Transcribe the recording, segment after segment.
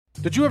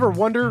Did you ever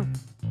wonder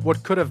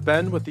what could have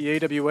been with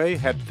the AWA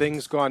had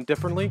things gone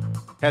differently?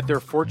 Had their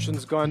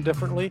fortunes gone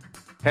differently?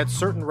 Had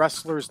certain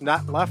wrestlers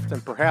not left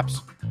and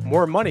perhaps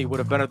more money would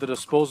have been at the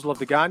disposal of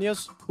the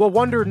Gagnes? Well,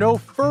 wonder no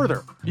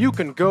further. You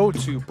can go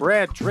to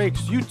Brad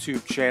Drake's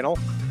YouTube channel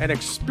and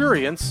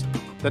experience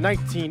the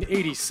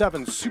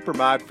 1987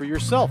 Supermod for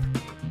yourself,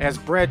 as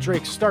Brad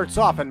Drake starts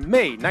off in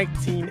May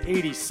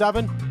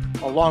 1987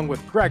 along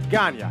with Greg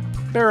Gagne,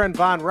 Baron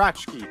von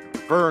Raschke,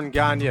 Vern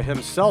Gagne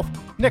himself,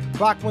 Nick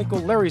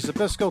Bockwinkel, Larry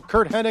Zbyszko,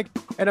 Kurt Hennig,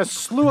 and a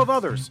slew of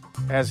others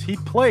as he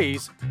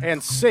plays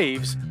and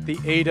saves the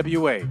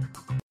AWA.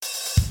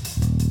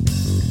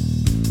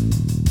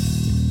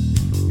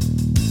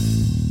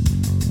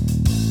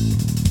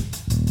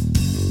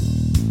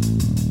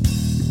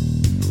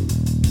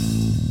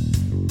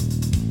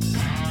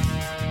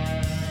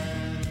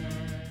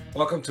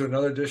 Welcome to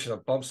another edition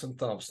of Bumps and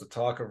Thumps, the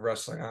talk of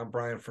wrestling. I'm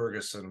Brian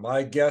Ferguson.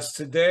 My guest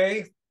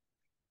today,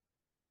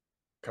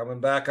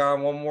 coming back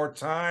on one more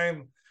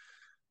time,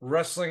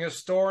 wrestling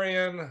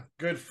historian,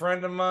 good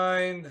friend of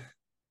mine,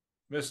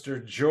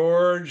 Mr.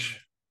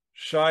 George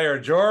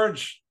Schire.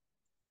 George,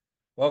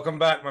 welcome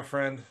back, my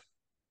friend.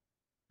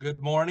 Good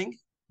morning.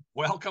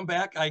 Welcome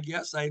back, I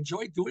guess. I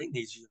enjoy doing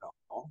these,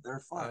 They're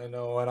fun. I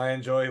know,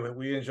 and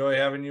we enjoy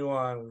having you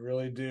on. We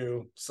really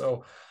do.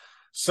 So,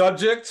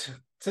 subject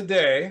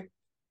today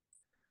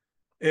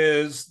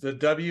is the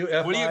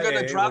WFIA. What are you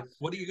gonna drop?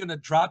 What are you gonna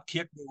drop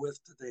kick me with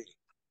today?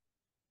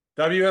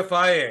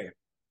 WFIA,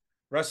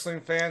 Wrestling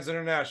Fans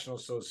International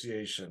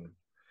Association.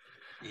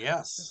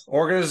 Yes.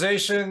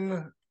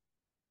 Organization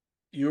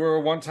you were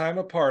one time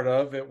a part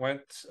of. It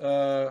went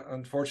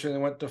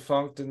unfortunately went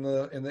defunct in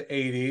the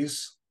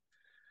 80s.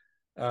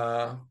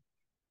 A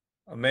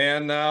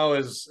man now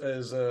is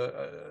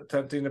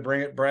attempting to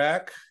bring it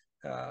back.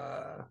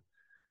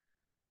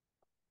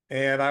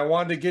 And I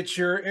wanted to get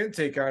your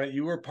intake on it.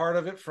 You were part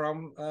of it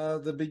from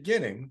the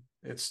beginning.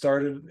 It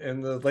started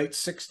in the late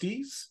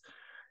 60s.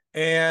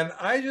 And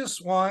I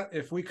just want,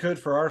 if we could,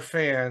 for our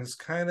fans,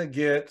 kind of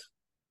get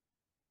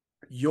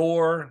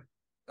your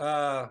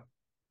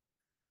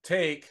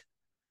take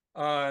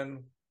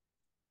on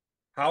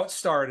how it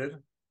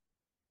started,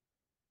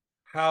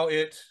 how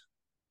it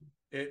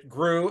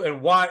grew,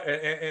 and why,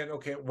 and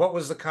okay, what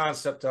was the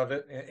concept of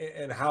it,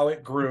 and how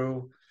it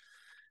grew,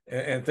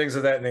 and things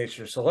of that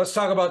nature. So let's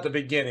talk about the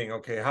beginning,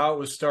 okay, how it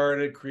was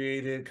started,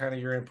 created, kind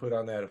of your input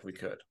on that, if we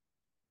could.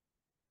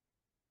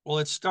 Well,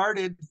 it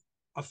started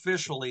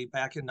officially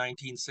back in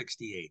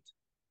 1968.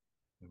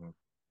 Mm-hmm.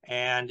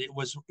 And it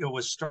was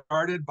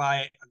started by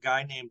a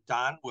guy named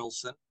Don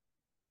Wilson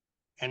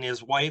and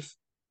his wife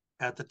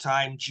at the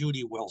time,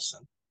 Judy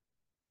Wilson.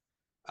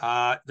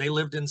 They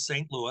lived in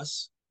St.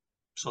 Louis,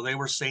 so they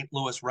were St.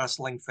 Louis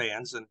wrestling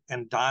fans,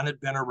 and Don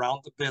had been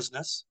around the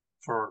business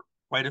for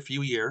quite a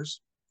few years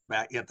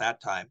back at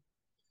that time.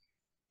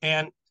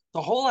 And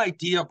the whole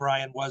idea,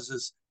 Brian,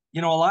 is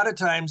a lot of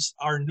times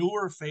our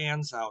newer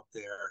fans out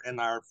there in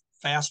our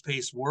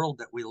fast-paced world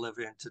that we live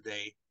in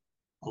today,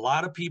 a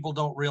lot of people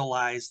don't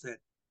realize that it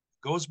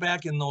goes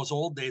back in those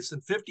old days.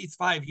 And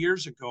 55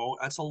 years ago,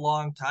 that's a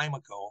long time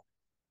ago.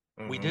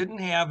 Mm-hmm. We didn't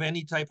have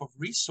any type of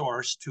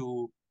resource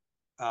to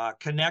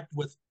connect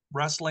with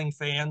wrestling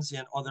fans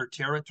in other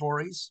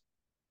territories,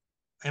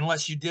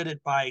 unless you did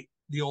it by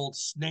the old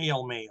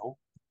snail mail,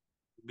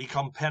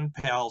 become pen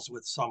pals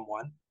with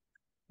someone,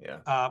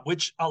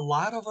 which a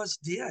lot of us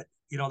did.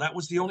 That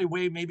was the only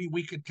way maybe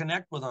we could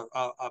connect with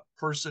a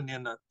person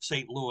in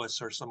St.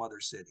 Louis or some other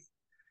city.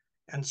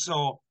 And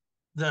so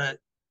the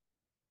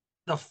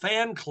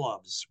fan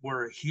clubs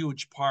were a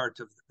huge part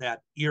of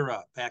that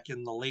era back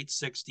in the late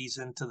 60s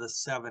into the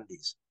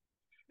 70s.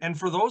 And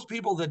for those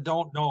people that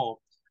don't know,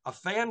 a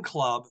fan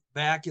club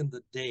back in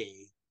the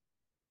day,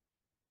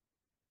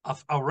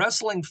 a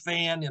wrestling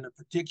fan in a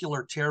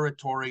particular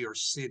territory or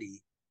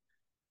city,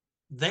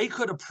 they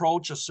could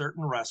approach a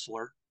certain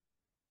wrestler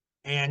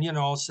and,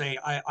 say,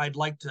 I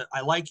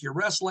like your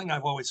wrestling.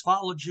 I've always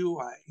followed you.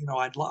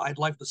 I'd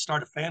like to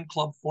start a fan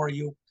club for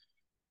you.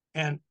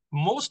 And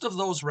most of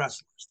those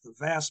wrestlers, the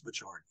vast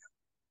majority,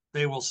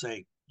 they will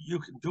say, you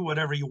can do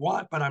whatever you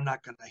want, but I'm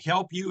not going to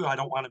help you. I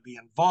don't want to be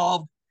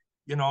involved.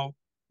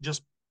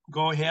 Just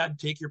go ahead,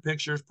 take your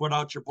pictures, put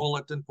out your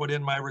bulletin, put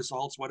in my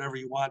results, whatever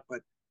you want.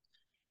 But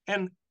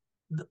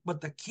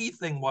the key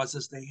thing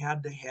is they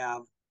had to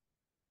have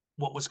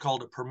what was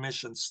called a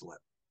permission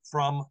slip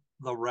from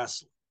the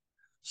wrestler.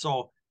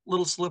 So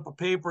little slip of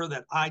paper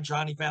that I,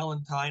 Johnny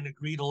Valentine,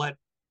 agreed to let,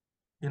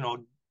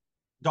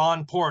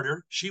 Dawn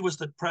Porter, she was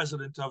the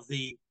president of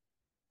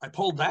I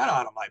pulled that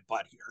out of my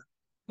butt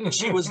here.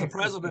 She was the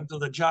president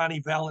of the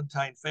Johnny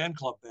Valentine fan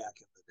club back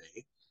in the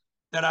day,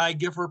 that I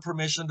give her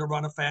permission to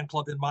run a fan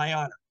club in my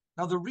honor.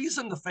 Now, the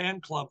reason the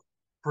fan club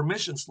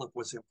permission slip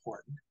was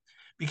important,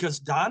 because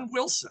Don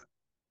Wilson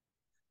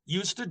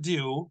used to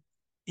do,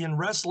 in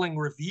Wrestling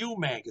Review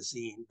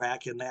magazine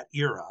back in that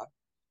era,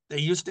 they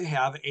used to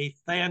have a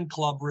fan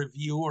club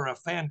review or a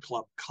fan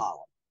club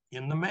column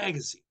in the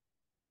magazine.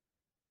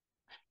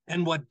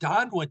 And what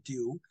Don would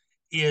do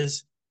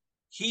is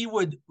he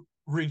would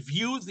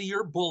review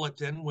your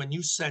bulletin when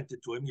you sent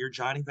it to him, your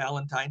Johnny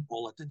Valentine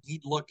bulletin.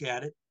 He'd look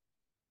at it.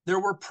 There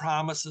were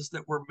promises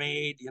that were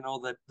made,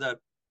 that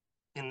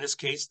in this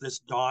case, this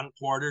Dawn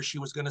Porter, she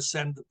was going to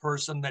send the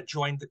person that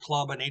joined the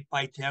club an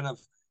 8x10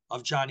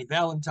 of Johnny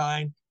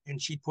Valentine,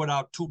 and she'd put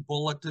out 2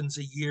 bulletins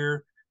a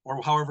year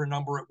or however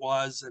number it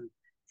was,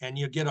 and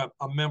you get a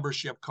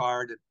membership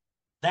card. And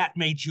that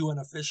made you an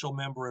official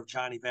member of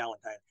Johnny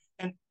Valentine.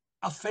 And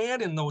a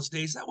fan in those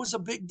days, that was a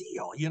big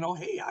deal.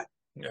 Hey,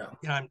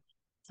 I'm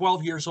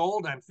 12 years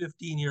old, I'm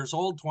 15 years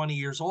old, 20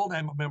 years old,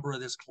 I'm a member of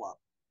this club.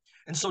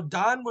 And so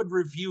Don would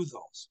review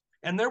those.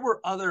 And there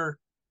were other,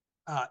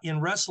 in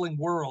wrestling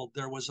world,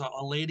 there was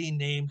a lady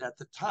named at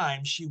the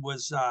time, she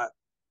was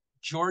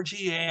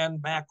Georgie Ann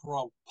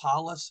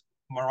Macropolis,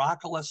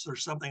 Miraculous or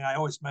something. I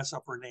always mess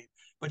up her name.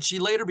 But she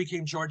later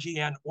became Georgie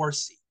Ann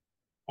Orsi,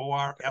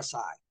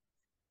 O-R-S-I.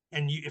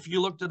 And if you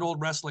looked at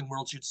old wrestling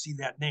worlds, you'd see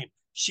that name.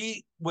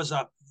 She was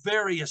a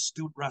very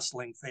astute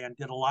wrestling fan,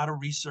 did a lot of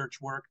research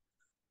work,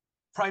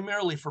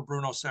 primarily for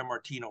Bruno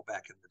Sammartino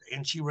back in the day.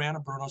 And she ran a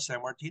Bruno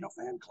Sammartino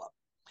fan club.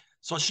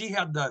 So she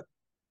had the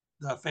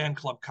fan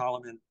club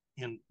column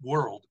in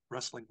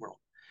Wrestling World.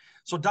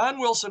 So Don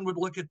Wilson would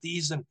look at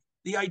these, and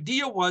the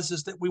idea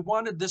is that we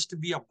wanted this to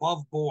be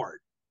above board.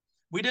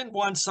 We didn't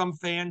want some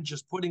fan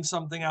just putting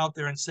something out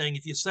there and saying,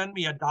 if you send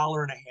me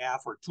 $1.50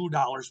 or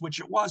 $2, which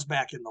it was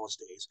back in those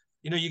days,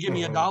 you give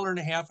me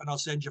 $1.50 and I'll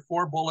send you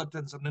 4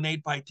 bulletins and an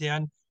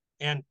 8x10.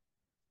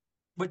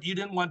 But you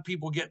didn't want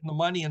people getting the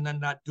money and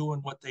then not doing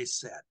what they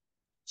said.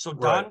 So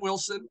Don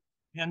Wilson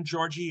and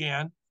Georgie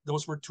Ann,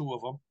 those were 2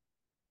 of them.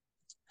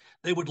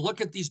 They would look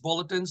at these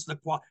bulletins,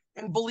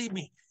 and believe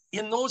me,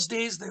 in those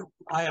days,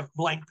 I have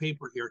blank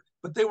paper here,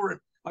 but they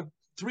were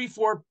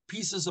 3-4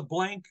 pieces of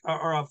blank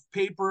or of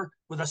paper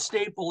with a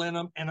staple in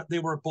them, and they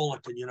were a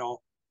bulletin,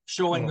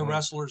 showing the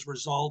wrestler's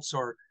results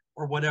or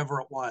whatever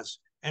it was,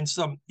 and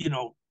some,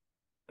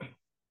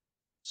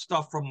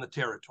 stuff from the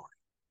territory.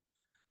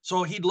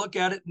 So he'd look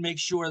at it and make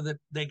sure that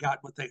they got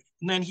and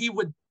then he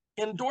would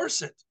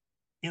endorse it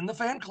in the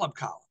fan club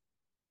column.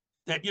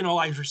 That,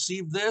 I've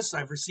received this,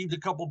 I've received a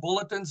couple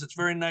bulletins, it's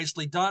very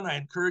nicely done. I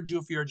encourage you,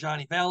 if you're a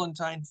Johnny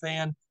Valentine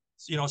fan,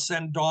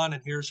 send Dawn,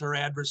 and here's her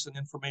address and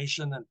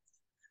information. And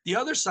the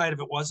other side of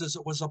it was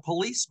it was a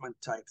policeman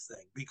type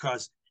thing,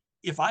 because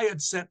if I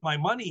had sent my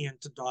money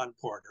into Dawn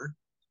Porter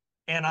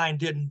and I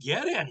didn't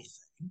get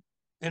anything,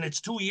 and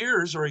it's 2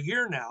 years or a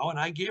year now, and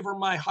I gave her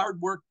my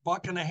hard work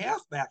 $1.50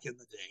 back in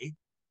the day,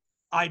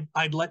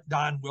 I'd let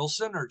Don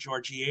Wilson or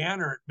Georgie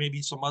Ann or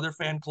maybe some other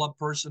fan club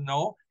person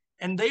know,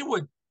 and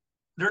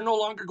they're no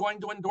longer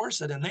going to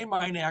endorse it, and they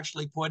might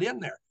actually put in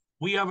there,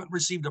 we haven't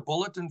received a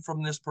bulletin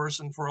from this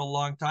person for a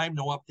long time,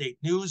 no update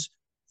news,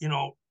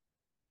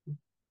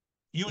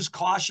 use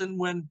caution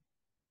when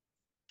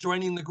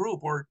joining the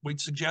group, or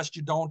we'd suggest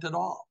you don't at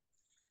all.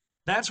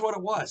 That's what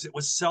it was. It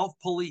was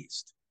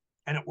self-policed,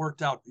 and it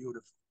worked out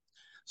beautifully.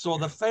 So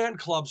the fan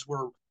clubs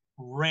were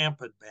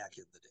rampant back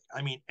in the day.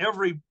 I mean,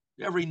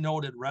 every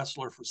noted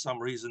wrestler for some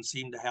reason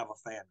seemed to have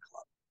a fan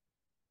club.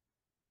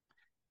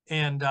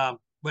 And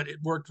but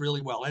it worked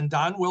really well. And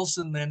Don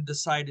Wilson then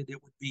decided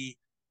it would be,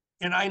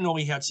 and I know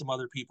he had some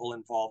other people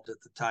involved at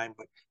the time,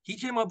 but he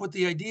came up with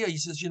the idea. He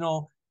says,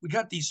 we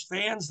got these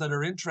fans that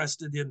are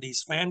interested in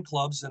these fan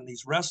clubs and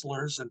these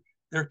wrestlers, and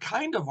they're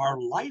kind of our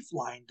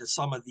lifeline to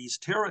some of these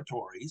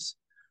territories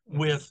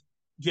with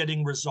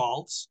getting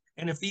results.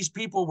 And if these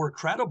people were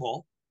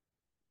credible,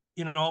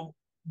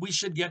 we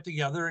should get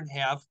together and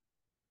have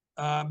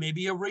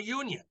maybe a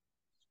reunion.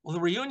 Well,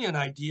 the reunion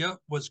idea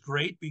was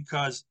great,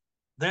 because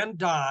then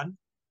Don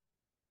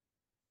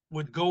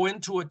would go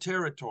into a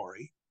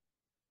territory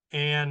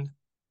and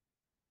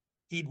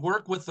he'd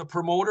work with the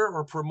promoter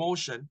or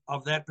promotion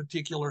of that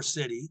particular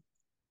city,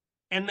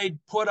 and they'd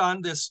put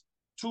on this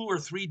 2 or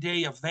 3 day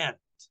event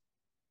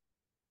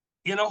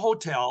in a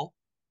hotel,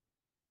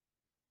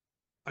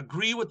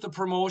 agree with the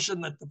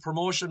promotion that the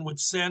promotion would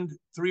send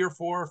 3 or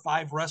 4 or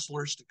 5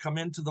 wrestlers to come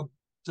into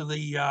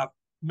the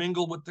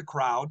mingle with the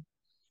crowd.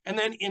 And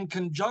then in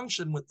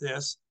conjunction with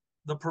this,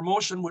 the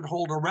promotion would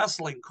hold a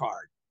wrestling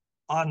card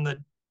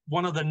on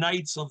one of the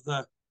nights of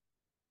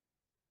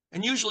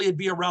and usually it'd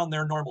be around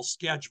their normal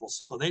schedule.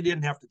 So they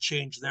didn't have to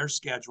change their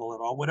schedule at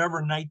all,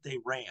 whatever night they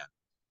ran.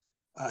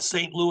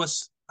 St.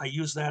 Louis, I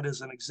use that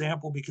as an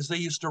example because they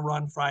used to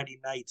run Friday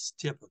nights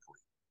typically.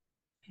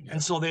 Yeah.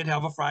 And so they'd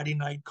have a Friday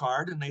night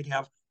card, and they'd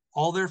have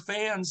all their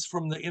fans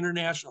from the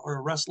International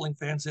or Wrestling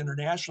Fans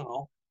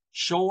International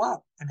show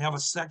up and have a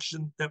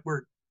section that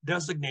were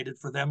designated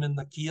for them in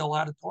the Kiel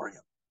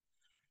Auditorium.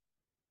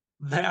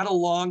 That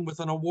along with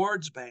an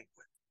awards banquet.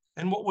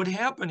 And what would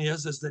happen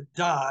is that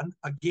Don,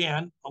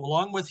 again,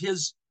 along with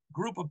his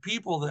group of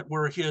people that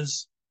were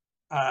his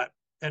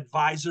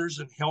advisors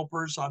and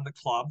helpers on the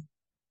club,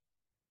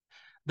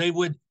 they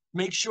would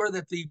make sure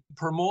that the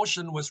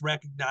promotion was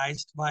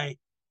recognized by,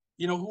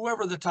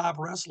 whoever the top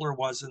wrestler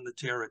was in the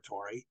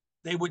territory.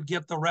 They would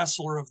get the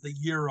Wrestler of the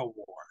Year award.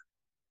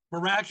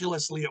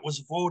 miraculously, it was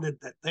voted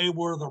that they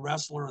were the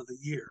wrestler of the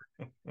year.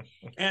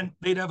 And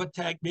they'd have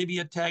maybe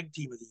a tag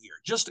team of the year,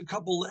 just a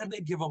couple, and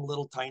they'd give them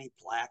little tiny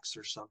plaques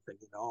or something,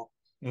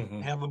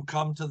 have them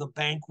come to the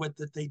banquet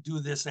that they do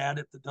this at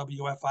the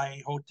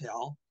WFIA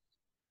hotel.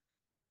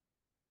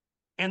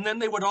 And then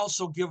they would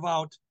also give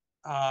out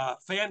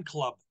fan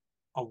club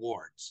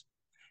awards.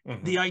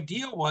 The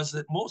idea was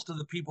that most of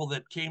the people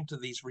that came to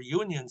these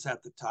reunions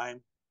at the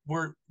time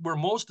were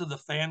most of the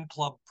fan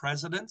club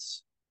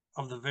presidents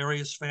of the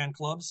various fan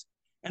clubs,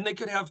 and they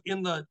could have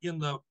in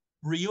the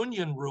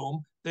reunion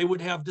room, they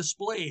would have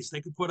displays. They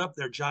could put up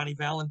their Johnny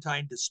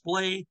Valentine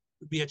display. It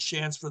would be a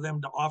chance for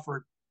them to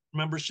offer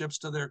memberships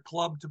to their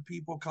club to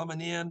people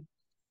coming in.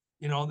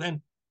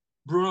 Then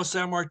Bruno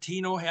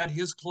Sammartino had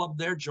his club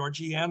there,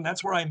 Georgianne.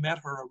 That's where I met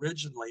her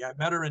originally. I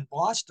met her in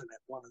Boston at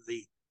one of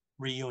the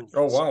reunions.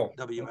 Oh, wow.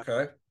 WF.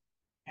 Okay.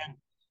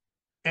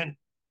 And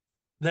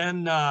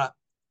then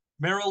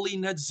Marilee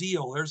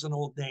Nedziel, there's an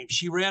old name.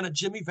 She ran a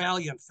Jimmy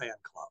Valiant fan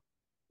club,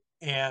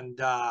 and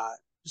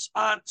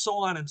so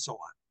on and so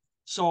on.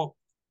 So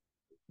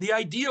the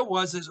idea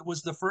was it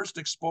was the first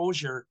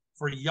exposure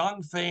for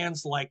young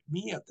fans like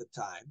me at the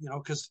time,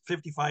 because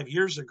 55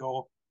 years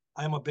ago,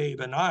 I'm a babe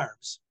in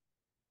arms.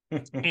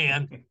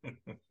 And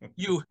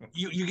you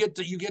get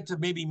to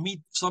maybe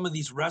meet some of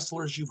these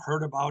wrestlers you've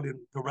heard about in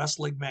the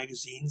wrestling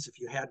magazines if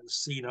you hadn't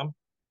seen them,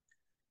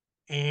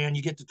 and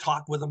you get to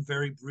talk with them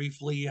very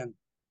briefly. And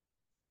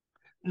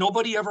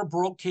nobody ever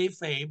broke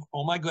kayfabe.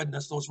 Oh my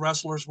goodness, those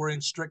wrestlers were in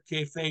strict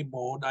kayfabe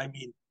mode. I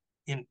mean,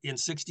 in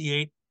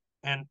 '68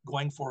 and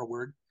going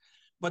forward.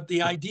 But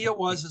the idea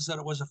was that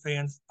it was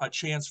a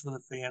chance for the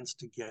fans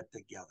to get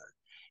together,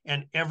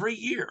 and every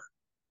year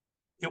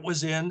it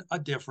was in a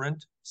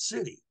different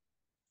city.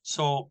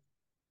 So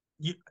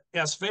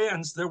as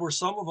fans, there were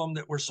some of them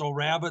that were so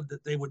rabid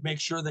that they would make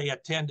sure they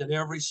attended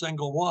every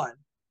single one.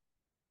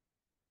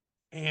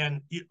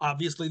 And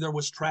obviously there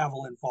was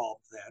travel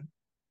involved then.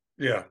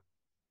 Yeah.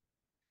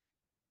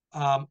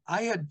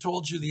 I had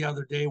told you the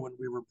other day when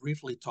we were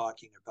briefly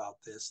talking about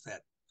this,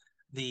 that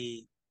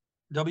the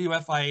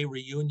WFIA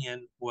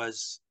reunion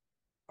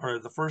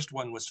the first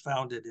one was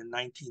founded in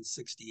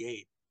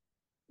 1968.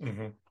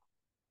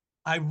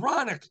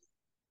 Ironically,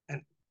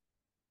 and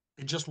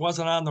it just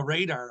wasn't on the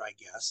radar, I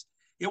guess,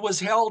 it was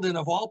held in,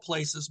 of all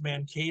places,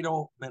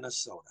 Mankato,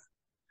 Minnesota.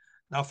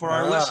 Now, for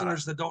our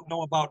listeners that don't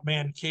know about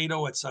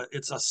Mankato, it's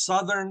a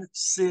southern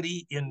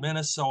city in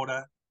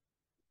Minnesota,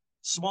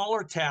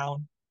 smaller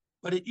town,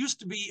 but it used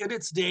to be, in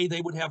its day,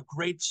 they would have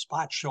great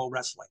spot show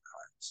wrestling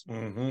cards.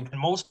 And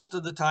most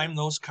of the time,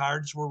 those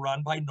cards were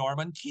run by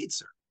Norman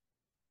Kietzer,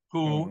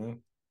 who,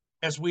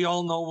 as we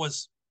all know,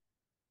 was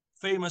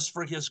famous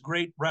for his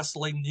great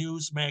wrestling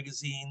news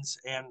magazines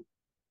and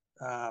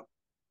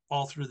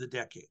all through the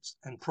decades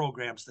and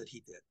programs that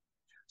he did.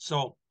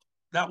 So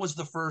that was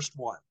the first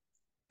one.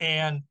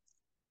 And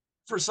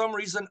for some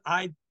reason,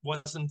 I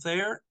wasn't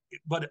there,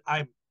 but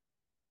I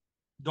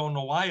don't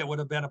know why. It would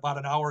have been about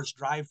an hour's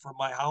drive from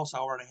my house,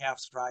 hour and a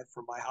half's drive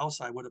from my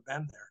house. I would have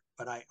been there,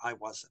 but I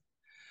wasn't.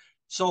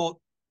 So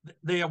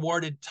they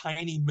awarded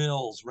Tiny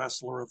Mills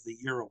Wrestler of the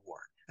Year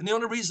award. And the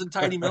only reason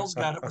Tiny Mills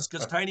got it was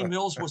because Tiny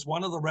Mills was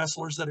one of the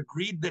wrestlers that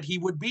agreed that he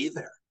would be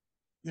there.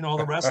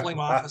 The wrestling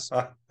office,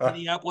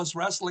 Minneapolis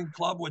Wrestling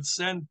Club would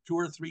send 2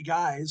 or 3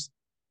 guys.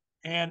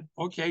 And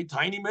okay,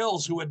 Tiny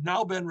Mills, who had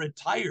now been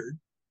retired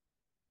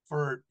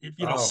for,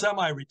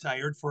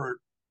 semi-retired for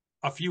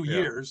a few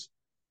years,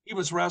 he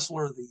was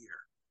Wrestler of the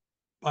Year.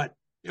 But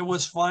it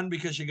was fun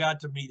because you got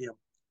to meet him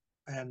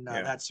and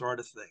that sort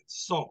of thing.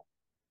 So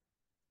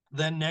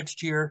then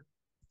next year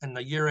and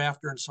the year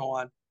after and so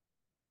on,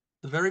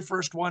 the very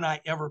first one I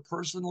ever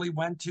personally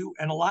went to,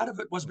 and a lot of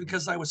it was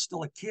because I was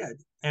still a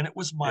kid and it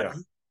was money.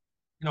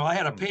 I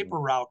had a paper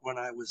route when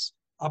I was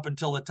up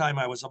until the time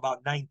I was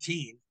about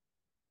 19,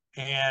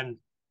 and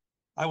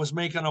I was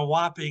making a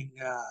whopping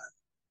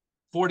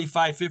 $45,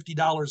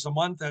 $50 a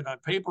month on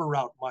paper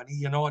route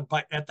money, and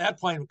at that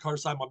point, of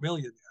course, I'm a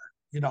millionaire.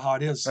 You know how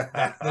it is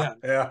back then.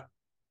 Yeah.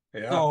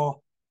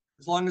 So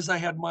as long as I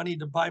had money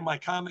to buy my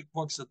comic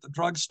books at the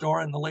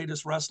drugstore and the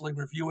latest wrestling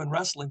review in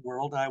Wrestling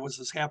World, I was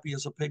as happy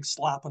as a pig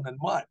slopping in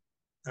mud.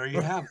 There you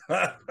have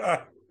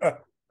it.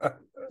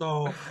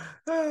 So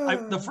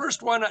the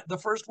first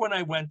one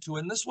I went to,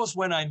 and this was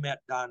when I met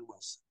Don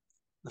Wilson.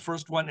 The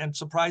first one, and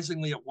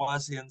surprisingly, it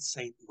was in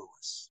St.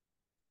 Louis.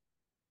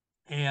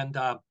 And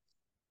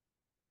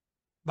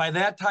by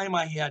that time,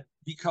 I had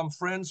become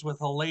friends with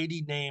a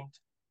lady named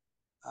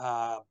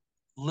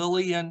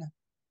Lillian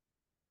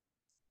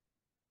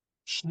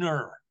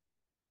Schnur.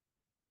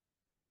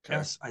 Okay.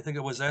 Yes, I think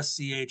it was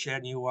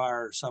SCHNUR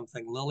or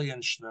something,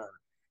 Lillian Schnur.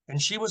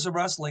 And she was a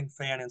wrestling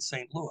fan in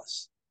St.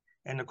 Louis.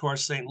 And of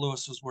course, St.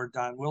 Louis was where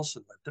Don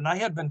Wilson lived. And I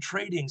had been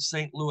trading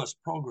St. Louis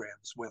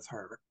programs with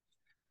her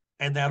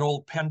and that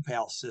old pen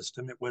pal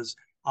system. It was,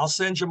 I'll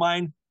send you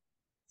mine,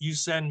 you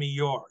send me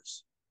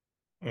yours.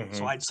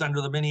 So I'd send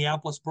her the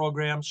Minneapolis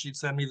program, she'd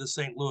send me the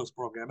St. Louis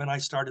program, and I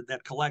started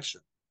that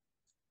collection.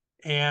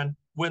 And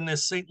when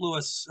this St.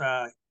 Louis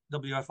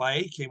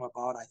WFIA came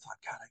about, I thought,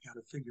 God, I got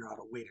to figure out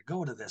a way to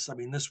go to this. I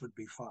mean, this would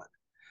be fun.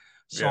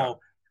 So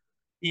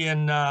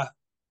in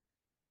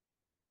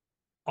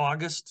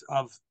August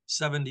of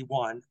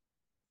 71,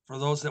 for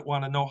those that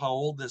want to know how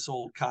old this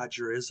old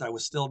codger is, I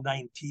was still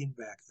 19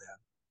 back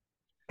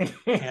then.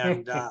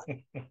 And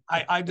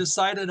I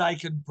decided I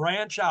could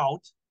branch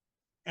out.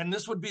 And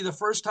this would be the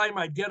first time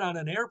I'd get on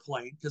an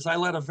airplane because I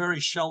led a very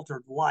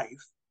sheltered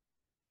life.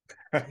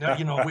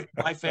 You know,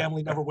 my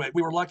family never went.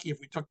 We were lucky if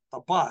we took the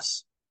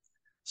bus.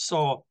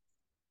 So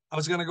I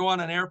was going to go on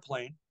an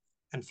airplane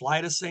and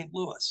fly to St.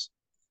 Louis.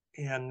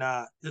 And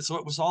so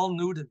it was all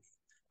new to me.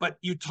 But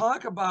you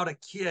talk about a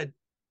kid,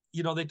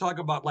 you know, they talk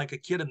about like a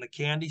kid in the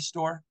candy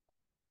store.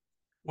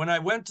 When I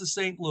went to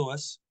St.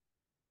 Louis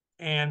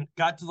and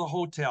got to the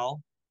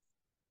hotel,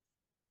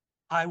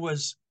 I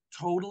was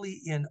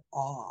totally in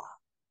awe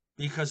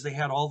because they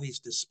had all these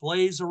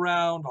displays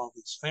around, all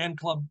these fan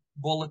club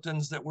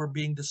bulletins that were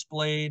being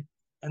displayed.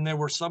 And there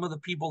were some of the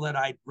people that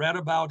I'd read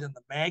about in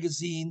the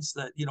magazines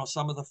that, you know,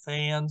 some of the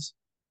fans.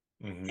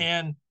 Mm-hmm.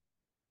 And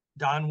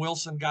Don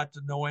Wilson, got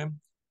to know him.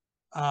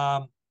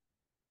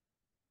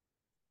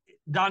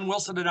 Don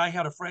Wilson and I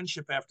had a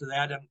friendship after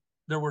that. And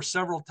there were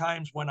several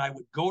times when I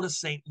would go to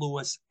St.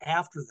 Louis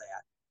after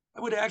that.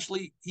 I would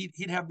actually,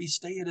 he'd have me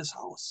stay at his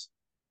house.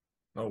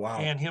 Oh, wow.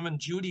 And him and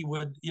Judy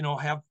would, you know,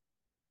 have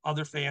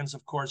other fans,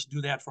 of course,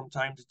 do that from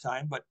time to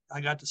time. But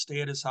I got to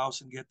stay at his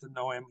house and get to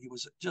know him. He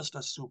was just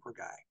a super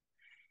guy.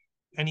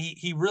 And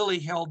he really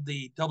held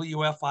the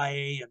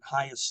WFIA in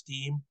high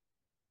esteem.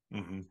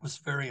 Mm-hmm. It was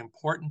very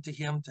important to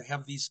him to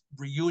have these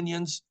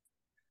reunions.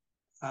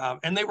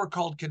 And they were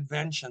called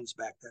conventions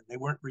back then. They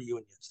weren't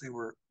reunions. They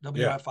were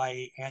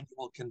WFIA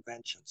annual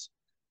conventions.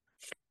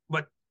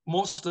 But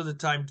most of the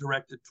time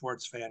directed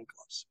towards fan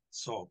clubs.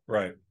 So,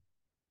 right.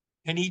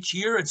 And each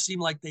year it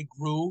seemed like they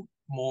grew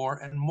more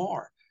and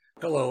more.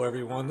 Hello,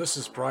 everyone. This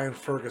is Brian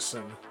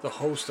Ferguson, the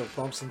host of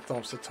Bumps and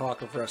Thumps, the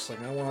talk of wrestling.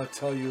 I want to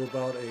tell you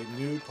about a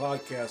new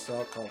podcast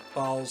out called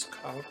Falls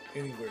Count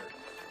Anywhere.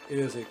 It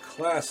is a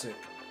classic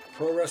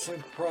pro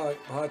wrestling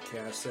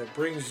podcast that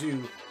brings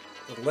you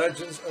the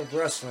legends of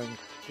wrestling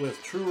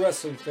with true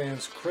wrestling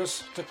fans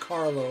Chris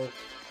DiCarlo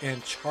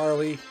and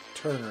Charlie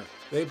Turner.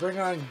 They bring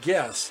on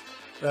guests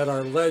that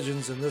are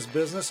legends in this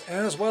business,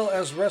 and as well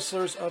as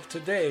wrestlers of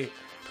today,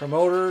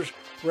 promoters,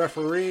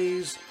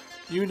 referees,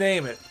 you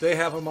name it. They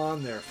have them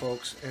on there,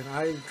 folks, and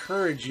I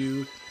encourage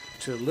you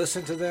to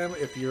listen to them.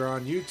 If you're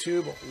on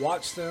YouTube,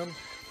 watch them.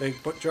 They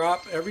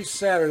drop every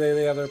Saturday.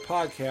 They have their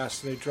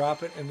podcast, and they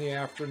drop it in the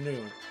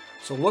afternoon.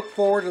 So look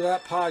forward to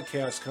that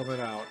podcast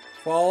coming out.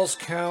 Falls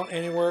Count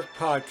Anywhere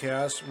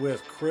podcast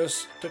with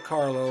Chris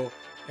DiCarlo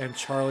and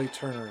Charlie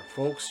Turner.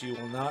 Folks, you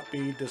will not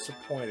be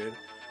disappointed.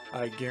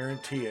 I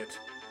guarantee it.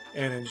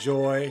 And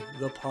enjoy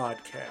the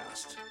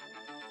podcast.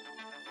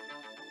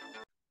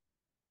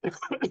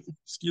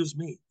 Excuse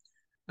me.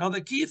 Now,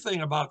 the key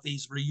thing about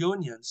these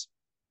reunions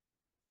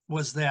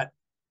was that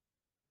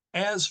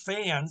as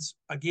fans,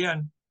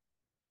 again,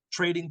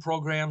 trading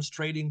programs,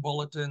 trading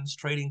bulletins,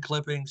 trading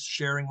clippings,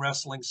 sharing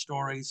wrestling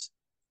stories,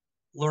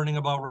 learning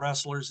about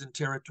wrestlers in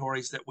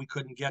territories that we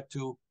couldn't get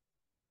to,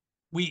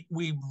 we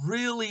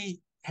really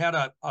had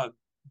a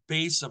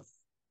base of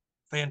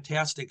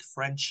fantastic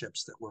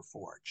friendships that were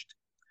forged.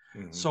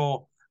 Mm-hmm.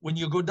 So when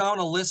you go down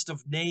a list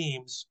of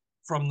names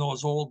from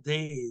those old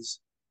days,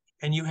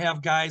 and you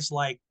have guys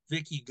like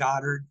Vicky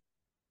Goddard,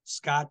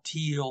 Scott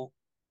Teal,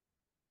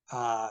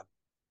 Jim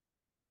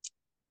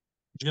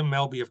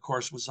Melby, of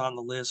course, was on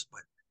the list,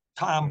 but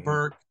Tom mm-hmm.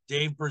 Burke,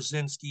 Dave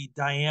Brzezinski,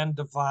 Diane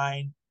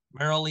Devine,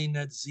 Marilyn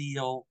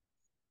Nedziel,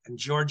 and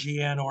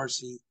Georgianne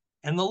Orsi.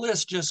 And the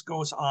list just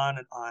goes on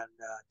and on.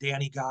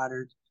 Danny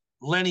Goddard,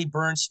 Lenny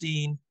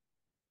Bernstein.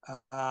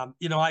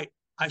 You know, I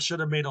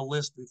should have made a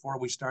list before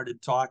we started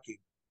talking.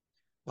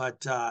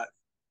 But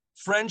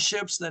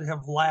friendships that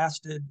have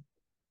lasted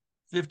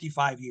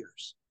 55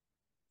 years.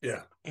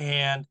 Yeah.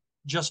 And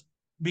just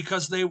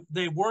because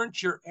they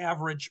weren't your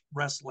average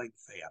wrestling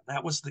fan.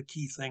 That was the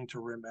key thing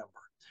to remember.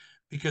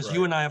 Because right.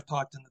 You and I have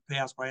talked in the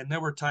past, Brian, there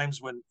were times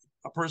when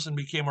a person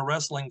became a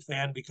wrestling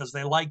fan because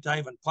they liked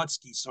Ivan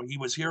Putski. So he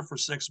was here for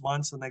 6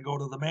 months and they go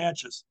to the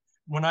matches.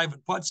 When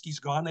Ivan Putski's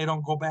gone, they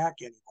don't go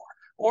back anymore.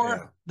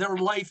 Or their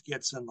life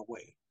gets in the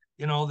way.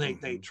 You know, they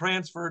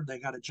transferred, they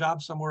got a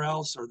job somewhere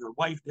else, or their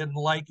wife didn't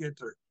like it,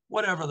 or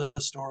whatever the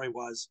story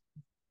was.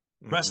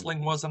 Mm-hmm.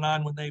 Wrestling wasn't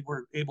on when they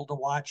were able to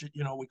watch it.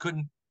 You know, we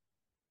couldn't,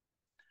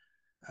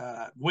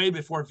 way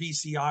before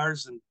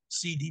VCRs and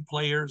CD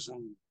players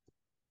and,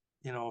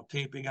 you know,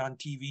 taping on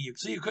TV.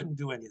 So you couldn't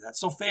do any of that.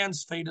 So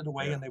fans faded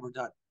away and they were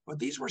done. But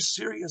these were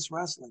serious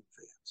wrestling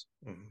fans.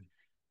 Mm-hmm.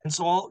 And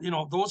so, all, you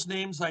know, those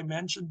names I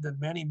mentioned and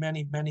many,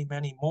 many, many,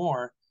 many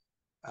more,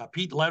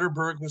 Pete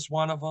Letterberg was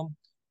one of them.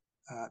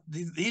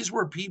 These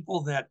were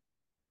people that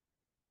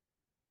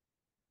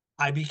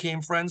I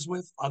became friends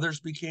with, others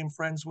became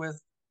friends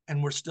with,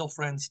 and we're still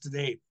friends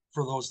today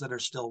for those that are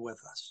still with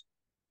us.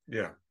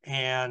 Yeah.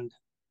 And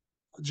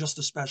just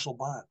a special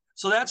bond.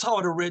 So that's how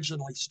it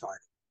originally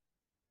started.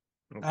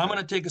 Okay. Now I'm going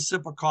to take a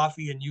sip of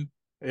coffee and you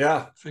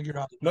Yeah. Figure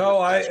out. No,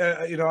 I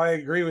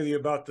agree with you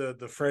about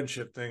the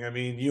friendship thing. I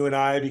mean, you and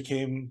I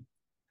became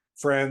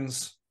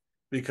friends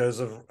because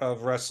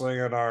of wrestling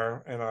and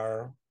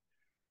our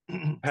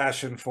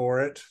passion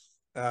for it.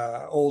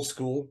 Old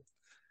school.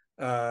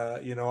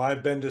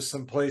 I've been to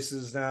some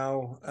places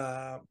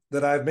now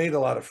that I've made a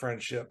lot of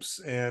friendships,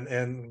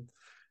 and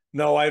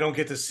no, I don't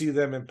get to see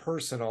them in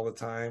person all the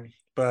time,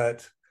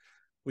 but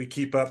we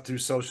keep up through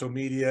social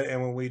media.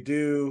 And when we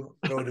do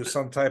go to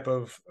some type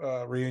of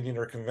reunion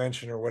or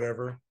convention or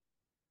whatever,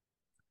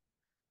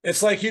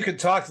 it's like you could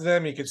talk to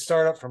them. You could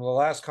start up from the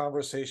last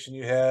conversation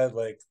you had,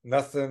 like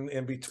nothing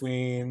in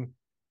between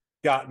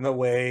got in the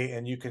way,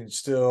 and you can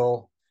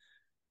still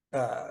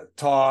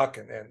talk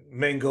and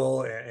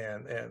mingle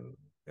and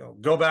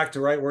go back to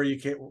right where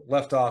you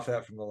left off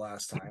at from the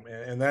last time.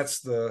 And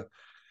that's the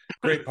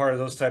great part of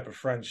those type of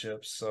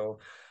friendships. So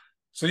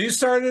you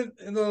started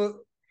in the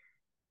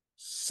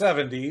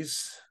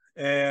 70s,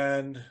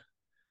 and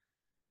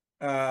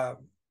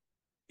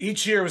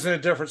each year was in a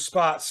different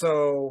spot.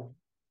 So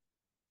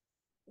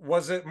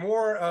was it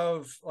more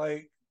of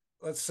like,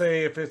 let's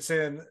say if it's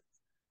in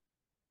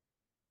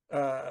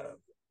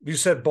you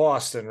said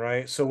Boston,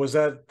 right? So was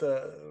that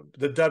the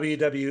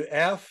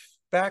WWF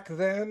back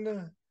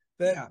then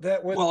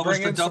that would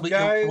bring in some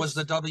guys? It was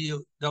the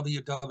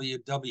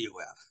WWF.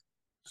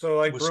 So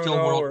like it was Bruno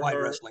still Worldwide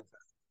Wrestling.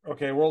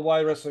 Okay,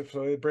 Worldwide Wrestling.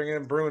 So they bring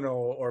in Bruno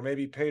or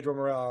maybe Pedro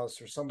Morales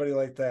or somebody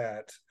like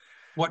that.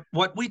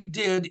 What we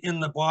did in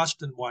the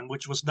Boston one,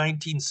 which was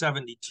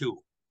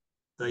 1972,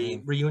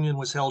 the reunion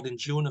was held in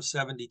June of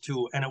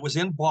 72, and it was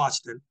in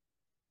Boston.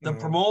 The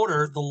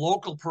promoter, the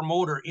local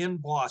promoter in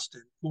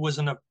Boston, who was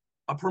a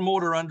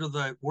promoter under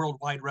the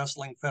Worldwide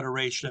Wrestling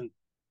Federation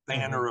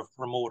banner of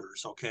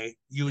promoters, okay,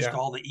 used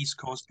all the East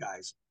Coast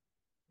guys.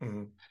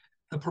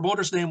 The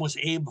promoter's name was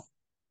Abe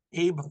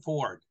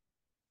Ford.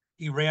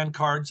 He ran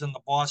cards in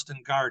the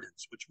Boston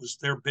Gardens, which was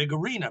their big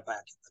arena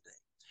back in the day.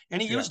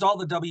 And he used all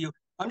the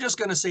I'm just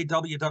going to say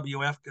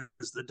WWF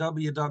because the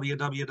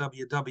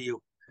WWW,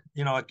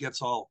 it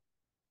gets all.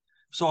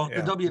 So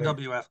the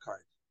WWF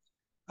card.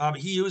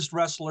 He used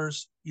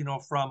wrestlers,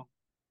 from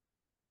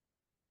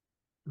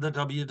the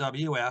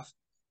WWF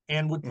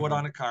and would put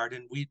on a card.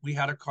 And we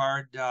had a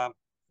card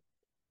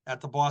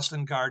at the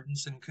Boston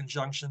Gardens in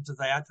conjunction to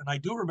that. And I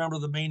do remember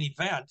the main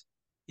event.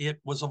 It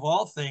was, of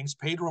all things,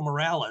 Pedro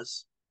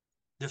Morales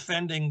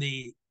defending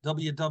the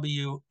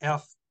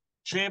WWF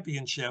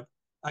championship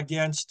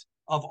against,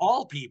 of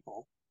all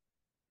people,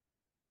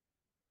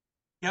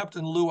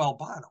 Captain Lou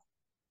Albano.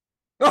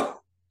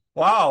 Oh,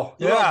 wow.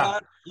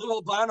 Lou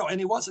Albano, and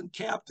he wasn't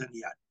captain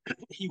yet.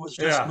 He was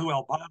just Lou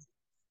Albano.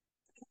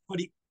 But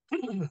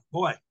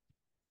boy,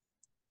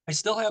 I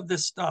still have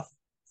this stuff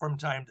from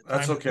time to time.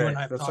 That's okay. You and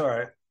I have That's talked all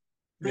right.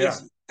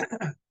 Crazy.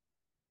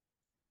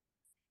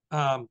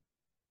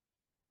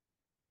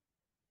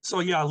 So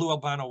Lou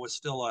Albano was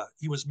still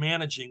he was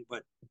managing,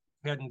 but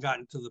hadn't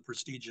gotten to the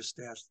prestigious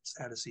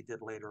status he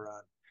did later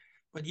on.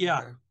 But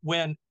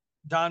when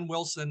Don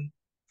Wilson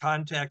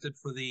contacted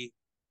for the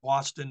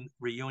Boston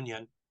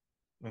reunion,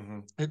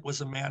 it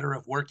was a matter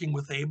of working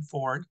with Abe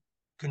Ford,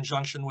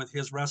 conjunction with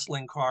his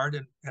wrestling card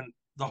and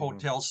the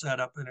hotel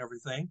setup and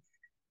everything.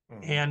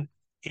 And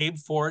Abe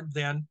Ford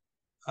then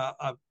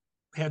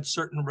had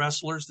certain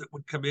wrestlers that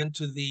would come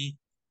into the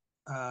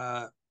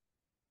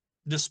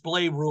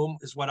display room,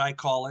 is what I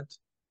call it,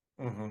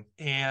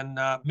 and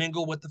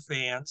mingle with the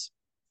fans.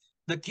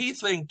 The key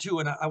thing too,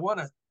 and I want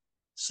to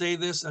say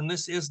this, and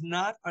this is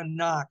not a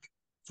knock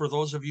for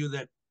those of you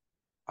that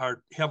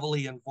are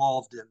heavily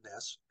involved in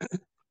this,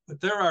 but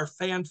there are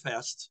fan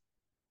fests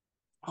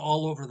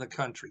all over the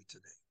country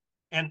today.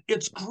 And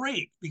it's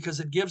great because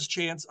it gives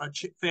fans a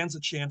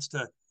chance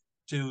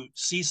to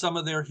see some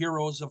of their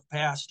heroes of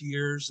past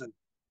years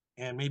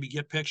and maybe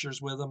get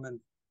pictures with them and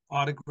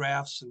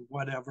autographs and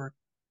whatever.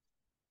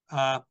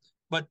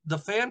 But the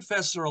fan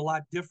fests are a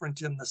lot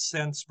different in the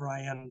sense,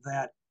 Brian,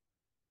 that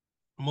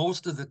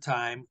most of the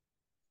time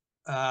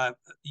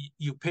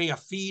you pay a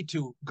fee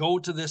to go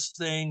to this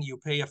thing. You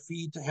pay a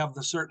fee to have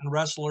the certain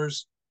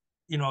wrestlers,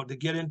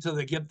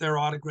 to get their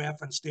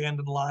autograph and stand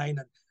in line.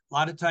 And a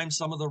lot of times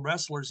some of the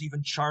wrestlers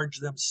even charge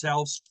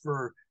themselves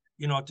for,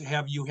 to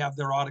have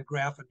their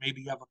autograph and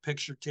maybe have a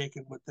picture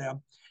taken with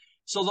them.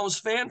 So those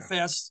fan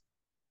fests,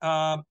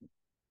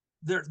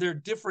 they're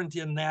different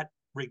in that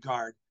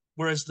regard.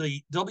 Whereas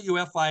the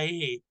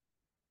WFIA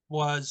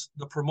was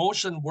the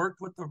promotion worked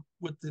with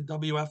the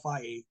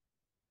WFIA,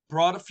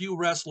 brought a few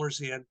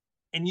wrestlers in,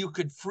 and you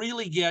could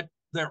freely get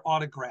their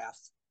autograph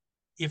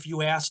if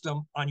you asked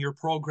them on your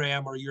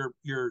program or your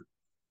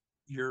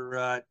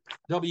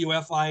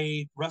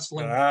WFIA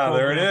wrestling program.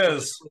 There it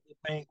is.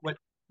 But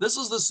this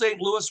is the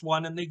St. Louis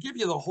one, and they give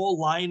you the whole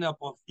lineup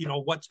of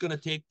what's going to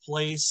take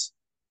place.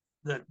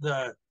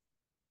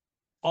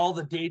 All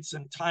the dates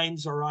and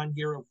times are on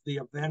here of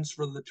the events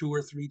for the 2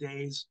 or 3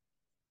 days.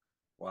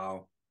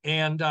 Wow.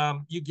 And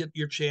you get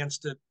your chance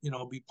to,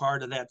 be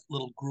part of that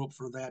little group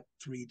for that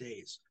 3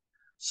 days.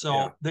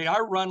 So they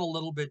are run a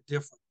little bit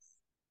different.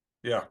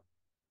 Yeah.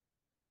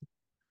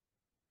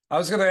 I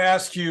was going to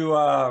ask you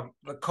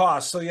the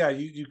cost. So yeah,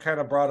 you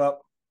kind of brought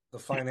up the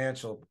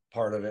financial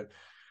part of it.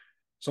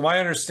 So my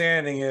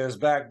understanding is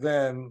back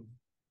then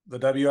the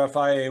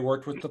WFIA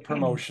worked with the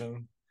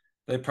promotion.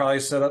 They probably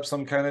set up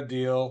some kind of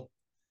deal.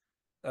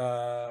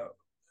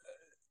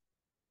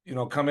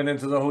 Coming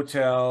into the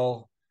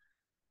hotel.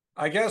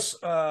 I guess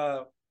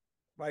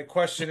my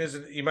question is,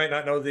 you might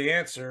not know the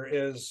answer,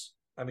 is,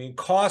 I mean,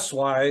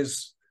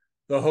 cost-wise,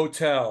 the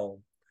hotel,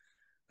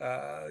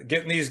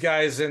 getting these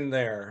guys in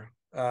there.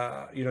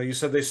 You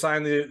said they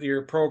signed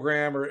your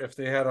program, or if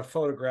they had a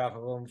photograph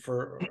of them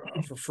for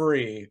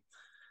free.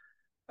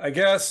 I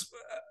guess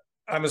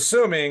I'm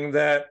assuming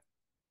that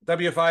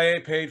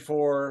WFIA paid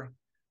for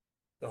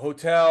the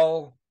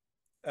hotel,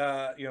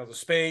 the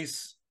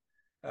space,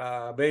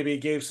 maybe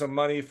gave some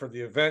money for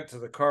the event to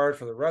the card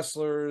for the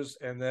wrestlers,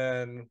 and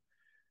then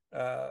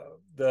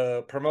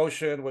the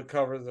promotion would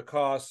cover the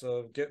cost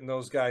of getting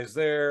those guys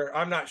there.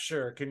 I'm not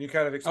sure. Can you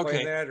kind of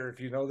explain that, or if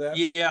you know that?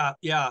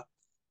 Yeah.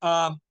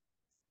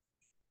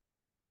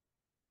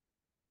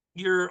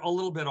 You're a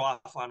little bit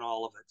off on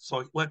all of it.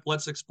 So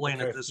let's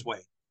explain it this way.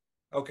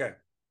 Okay.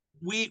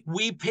 We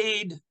would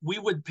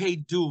pay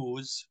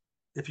dues,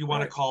 if you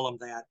want to call them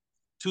that,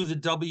 to the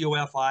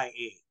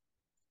WFIA.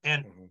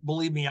 And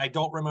believe me, I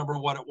don't remember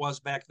what it was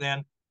back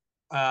then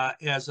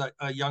as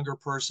a younger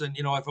person.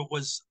 If it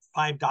was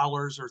 $5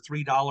 or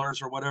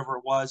 $3 or whatever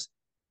it was,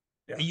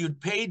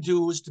 you'd pay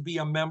dues to be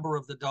a member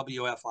of the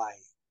WFIA.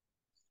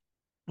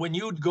 When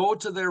you'd go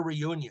to their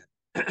reunion,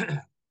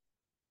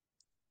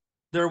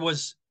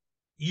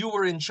 you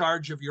were in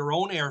charge of your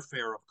own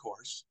airfare, of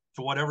course,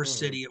 to whatever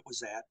city it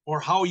was at,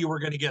 or how you were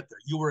going to get there.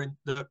 You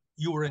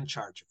were in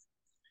charge of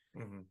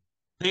it.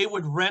 They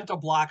would rent a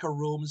block of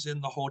rooms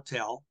in the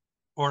hotel,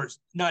 or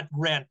not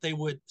rent, they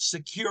would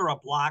secure a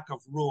block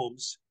of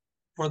rooms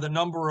for the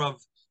number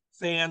of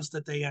fans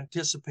that they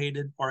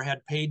anticipated or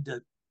had paid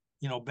to,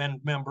 been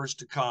members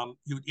to come.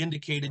 You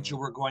indicated you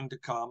were going to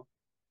come.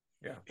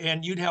 Yeah.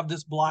 And you'd have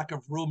this block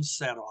of rooms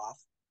set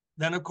off.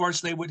 Then, of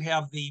course, they would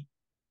have the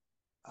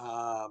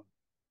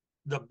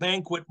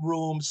banquet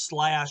room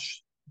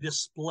 /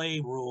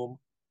 display room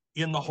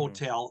in the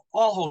hotel.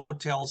 All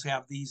hotels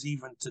have these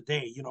even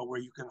today, where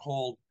you can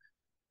hold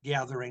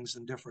gatherings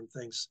and different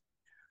things.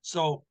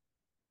 So,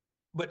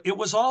 but it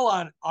was all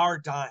on our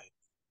dime.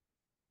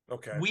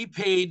 Okay. We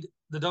paid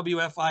the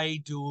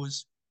WFIA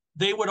dues.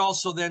 They would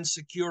also then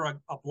secure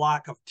a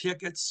block of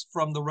tickets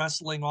from the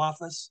wrestling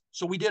office.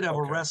 So we did have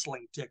a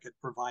wrestling ticket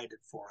provided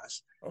for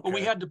us, but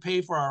we had to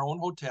pay for our own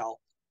hotel.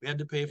 We had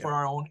to pay for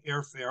our own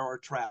airfare or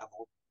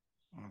travel.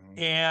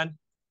 And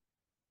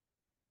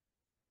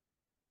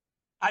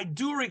I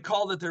do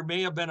recall that there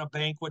may have been a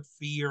banquet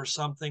fee or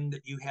something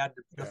that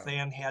the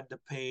fan had to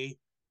pay,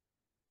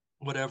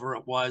 whatever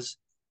it was.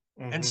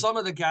 And some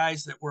of the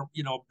guys that were,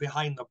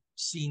 behind the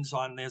scenes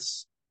on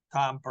this,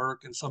 Tom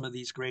Burke and some of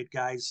these great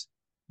guys,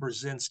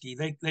 Brzezinski,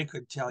 they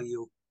could tell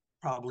you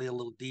probably a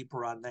little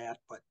deeper on that,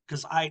 but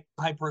because I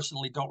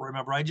personally don't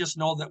remember. I just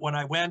know that when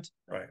I went,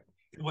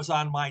 it was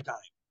on my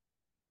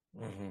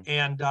dime.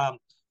 And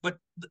but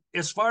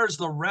as far as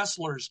the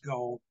wrestlers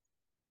go,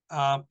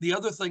 the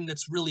other thing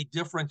that's really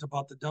different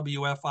about the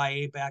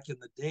WFIA back in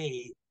the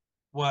day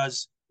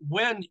was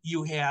when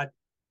you had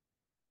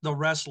the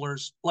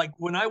wrestlers, like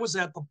when I was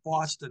at the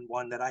Boston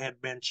one that I had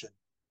mentioned,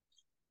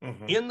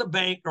 in the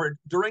bank, or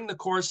during the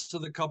course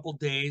of the couple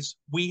days,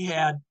 we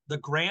had the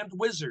Grand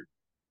Wizard,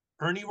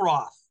 Ernie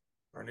Roth.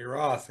 Ernie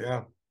Roth,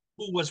 yeah.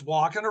 Who was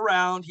walking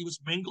around. He was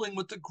mingling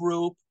with the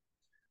group.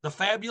 The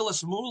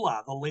Fabulous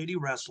Moolah, the lady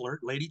wrestler,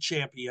 lady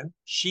champion,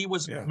 she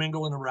was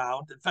mingling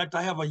around. In fact,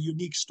 I have a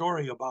unique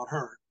story about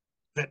her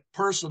that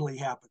personally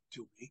happened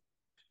to me.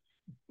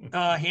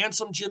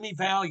 Handsome Jimmy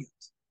Valiant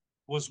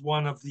was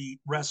one of the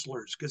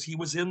wrestlers because he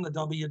was in the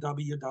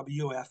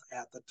WWF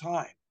at the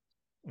time.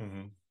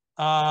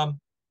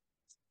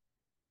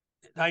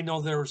 I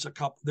know there's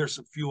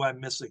a few I'm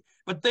missing,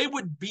 but they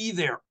would be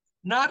there,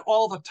 not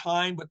all the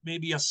time, but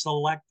maybe a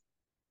select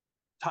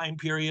time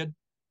period.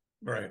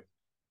 Right.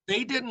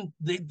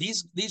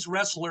 These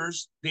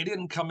wrestlers, they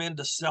didn't come in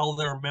to sell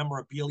their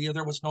memorabilia.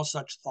 There was no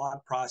such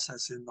thought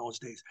process in those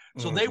days.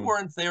 So they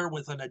weren't there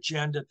with an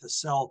agenda to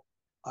sell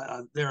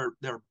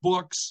their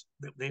books.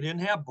 They didn't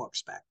have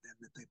books back then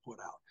that they put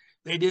out.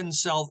 They didn't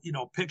sell,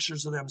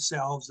 pictures of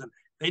themselves, and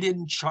they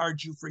didn't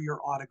charge you for your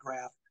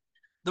autograph.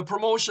 The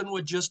promotion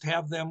would just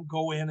have them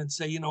go in and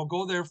say,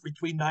 go there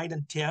between 9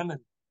 and 10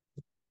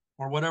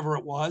 or whatever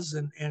it was,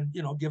 and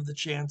give the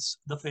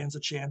fans a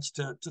chance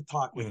to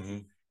talk with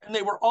you. And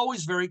they were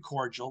always very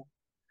cordial.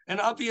 And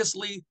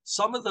obviously,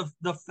 some of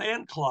the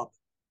fan club,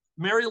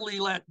 Mary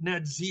Lilette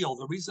Ned Zeal,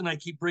 the reason I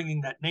keep bringing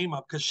that name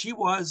up, because she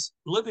was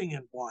living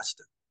in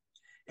Boston,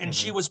 and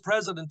she was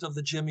president of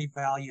the Jimmy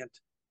Valiant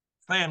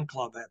fan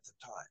club at the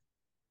time.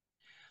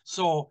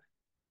 So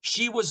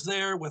she was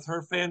there with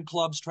her fan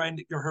clubs,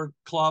 her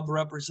club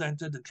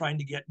represented and trying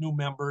to get new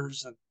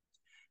members. And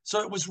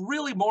so it was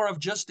really more of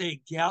just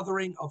a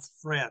gathering of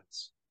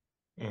friends.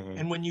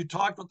 And when you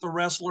talked with the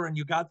wrestler and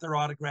you got their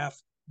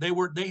autograph,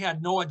 they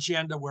had no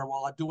agenda where,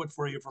 well, I'll do it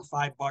for you for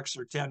 $5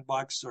 or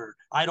 $10, or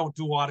I don't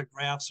do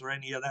autographs or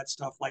any of that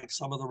stuff like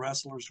some of the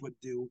wrestlers would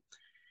do.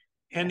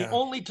 And the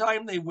only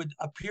time they would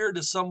appear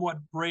to somewhat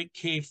break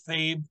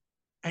kayfabe,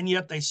 and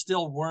yet they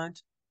still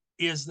weren't,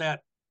 is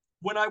that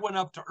when I went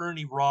up to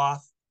Ernie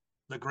Roth,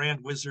 the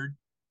Grand Wizard,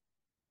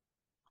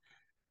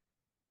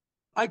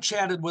 I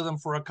chatted with him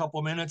for a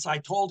couple minutes. I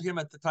told him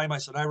at the time, I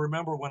said, I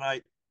remember when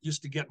I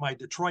used to get my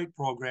Detroit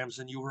programs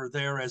and you were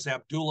there as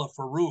Abdullah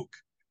Farouk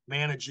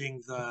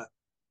managing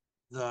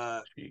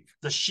the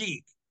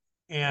Sheik.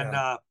 And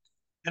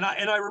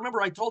I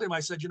remember I told him, I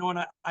said, you know,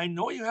 and I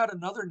know you had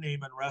another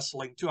name in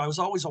wrestling too. I was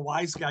always a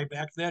wise guy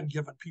back then,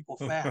 giving people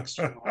facts.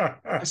 You know?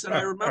 I said,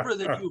 I remember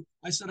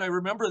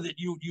that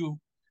you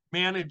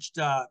managed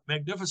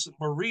Magnificent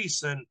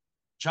Maurice and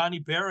Johnny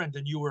Barron,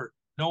 and you were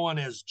known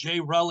as J.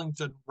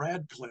 Rellington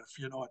Radcliffe.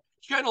 You know,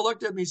 he kind of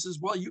looked at me and says,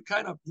 well, you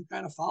kind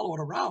of follow it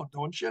around,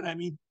 don't you? And I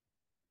mean,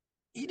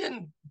 he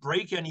didn't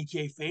break any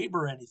kayfabe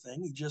or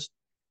anything. He just,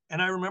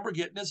 and I remember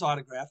getting his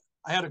autograph.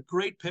 I had a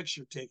great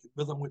picture taken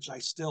with him, which I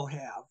still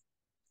have.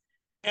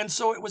 And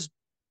so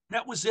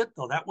that was it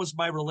though. That was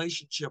my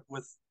relationship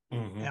with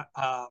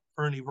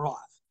Ernie Roth.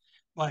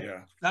 But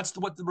that's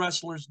what the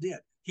wrestlers did.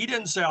 He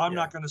didn't say, I'm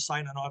not going to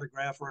sign an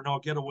autograph, or no,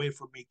 get away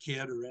from me,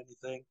 kid, or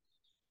anything.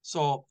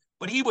 So,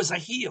 but he was a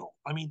heel.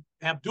 I mean,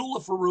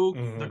 Abdullah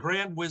Farouk, the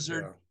Grand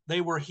Wizard,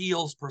 they were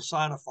heels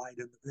personified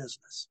in the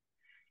business.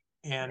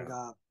 And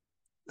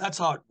that's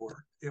how it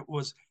worked. It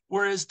was,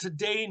 whereas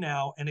today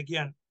now, and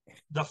again,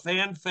 the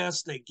Fan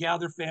Fest, they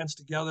gather fans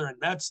together, and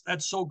that's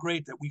so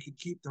great that we can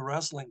keep the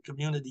wrestling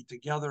community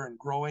together and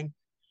growing.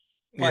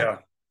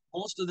 But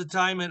most of the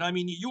time, and I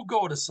mean, you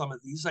go to some of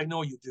these, I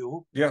know you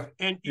do.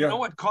 And you know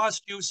what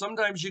costs you?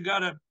 Sometimes you got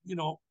to, you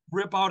know,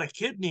 rip out a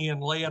kidney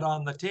and lay it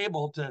on the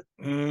table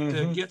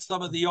to get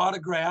some of the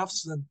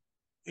autographs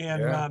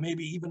and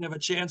maybe even have a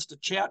chance to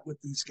chat with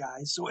these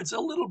guys. So it's a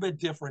little bit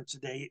different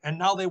today. And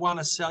now they want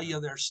to sell you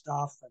their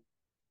stuff.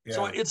 And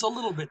so it's a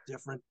little bit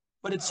different,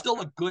 but it's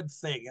still a good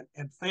thing.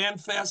 And Fan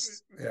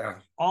Fests,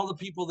 all the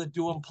people that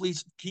do them,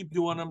 please keep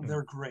doing them.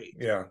 They're great.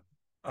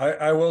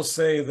 I will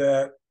say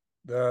that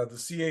the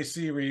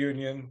CAC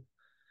reunion,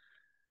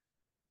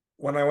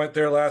 when I went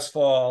there last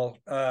fall,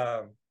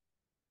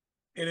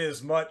 it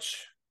is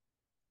much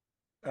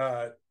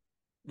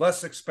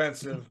less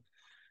expensive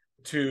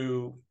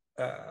to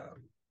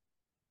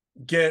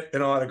get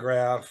an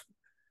autograph.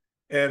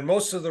 And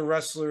most of the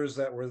wrestlers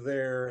that were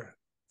there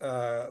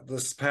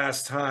this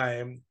past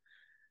time,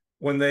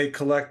 when they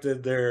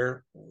collected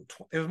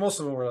most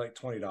of them were like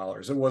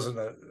 $20. It wasn't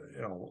a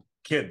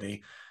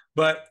kidney,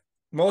 but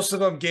most of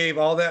them gave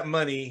all that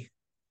money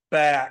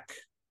back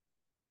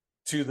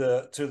to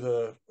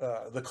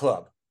the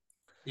club.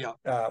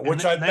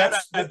 Which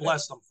I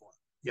bless them for.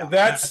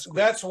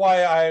 That's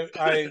why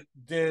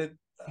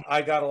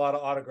I got a lot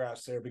of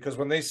autographs there, because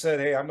when they said,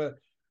 hey,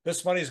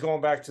 this money's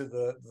going back to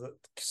the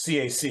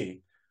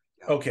CAC.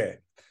 Okay.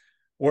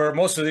 Where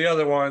most of the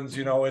other ones,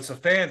 you know, it's a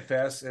fan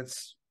fest.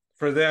 It's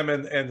for them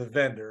and the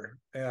vendor.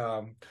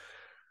 Well,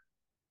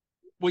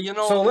 you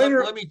know, so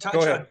let me touch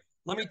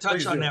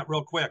on that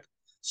real quick.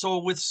 So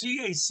with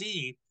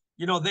CAC,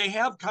 you know, they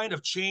have kind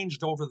of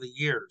changed over the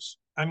years.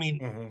 I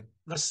mean,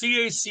 the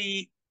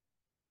CAC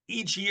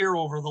each year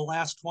over the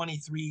last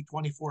 23,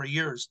 24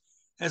 years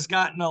has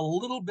gotten a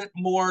little bit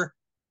more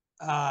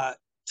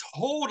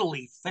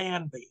totally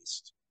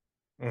fan-based.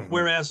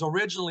 Whereas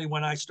originally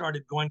when I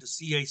started going to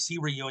CAC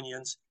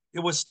reunions,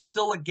 it was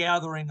still a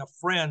gathering of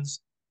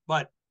friends,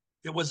 but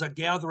it was a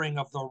gathering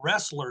of the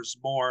wrestlers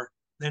more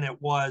than it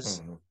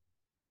was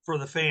for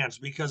the fans.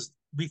 Because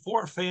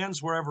before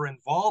fans were ever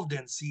involved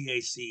in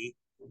CAC,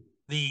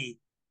 the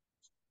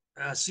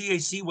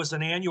CAC was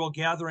an annual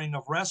gathering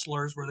of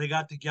wrestlers where they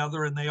got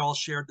together and they all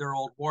shared their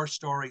old war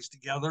stories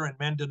together and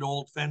mended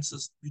old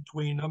fences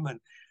between them. And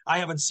I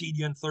haven't seen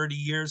you in 30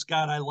 years.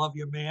 God, I love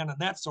you, man. And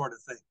that sort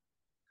of thing.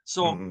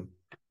 So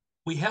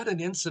we had an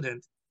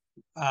incident,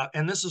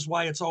 and this is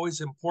why it's always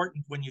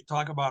important when you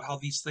talk about how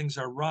these things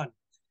are run.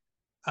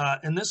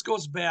 And this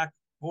goes back,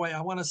 boy,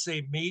 I want to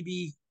say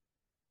maybe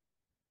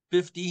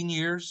 15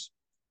 years.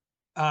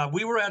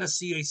 We were at a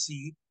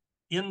CAC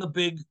in the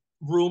big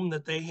room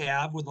that they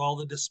have with all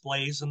the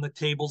displays and the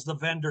tables, the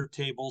vendor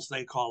tables,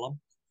 they call them.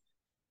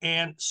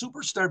 And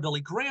Superstar Billy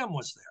Graham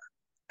was there.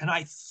 And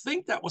I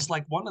think that was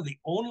like one of the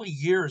only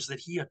years that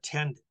he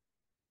attended.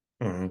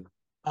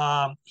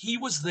 He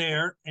was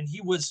there and he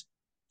was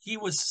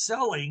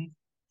selling.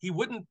 He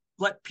wouldn't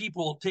let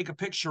people take a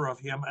picture of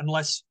him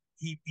unless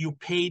you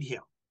paid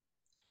him.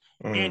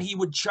 And he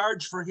would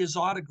charge for his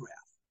autograph.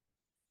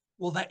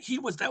 Well,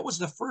 that was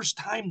the first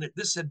time that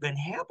this had been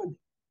happening.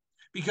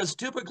 Because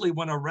typically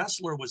when a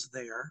wrestler was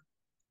there,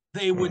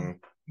 they would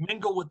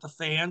mingle with the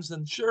fans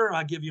and sure,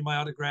 I'll give you my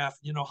autograph.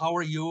 You know, how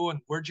are you? And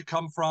where'd you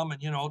come from?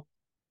 And, you know,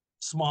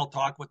 small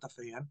talk with the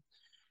fan.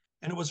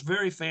 And it was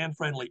very fan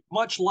friendly,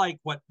 much like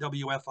what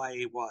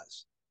WFIA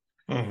was.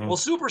 Well,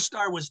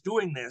 Superstar was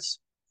doing this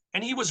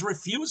and he was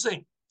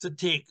refusing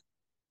to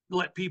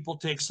let people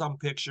take some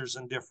pictures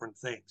and different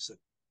things.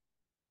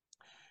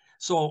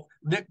 So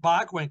Nick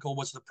Bockwinkel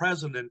was the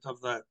president of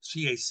the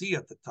CAC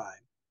at the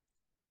time.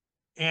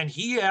 And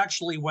he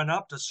actually went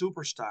up to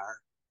Superstar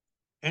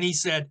and he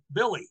said,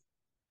 Billy,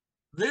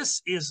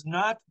 this is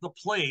not the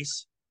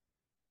place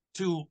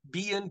to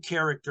be in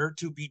character,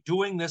 to be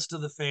doing this to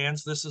the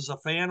fans. This is a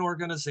fan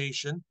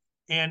organization,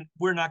 and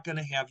we're not going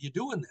to have you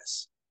doing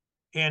this.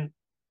 And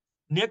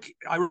Nick,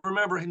 I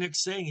remember Nick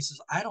saying, he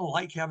says, I don't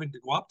like having to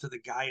go up to the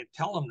guy and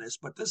tell him this,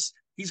 but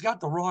he's got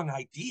the wrong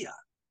idea.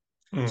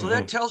 Mm-hmm. So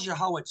that tells you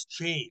how it's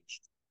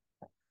changed.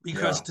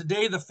 Because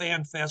today the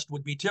Fan Fest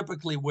would be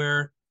typically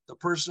where the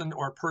person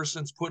or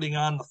persons putting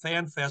on the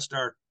Fan Fest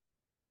are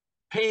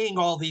paying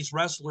all these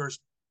wrestlers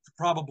to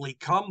probably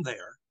come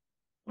there,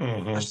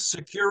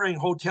 securing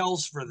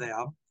hotels for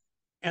them.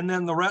 And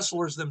then the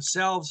wrestlers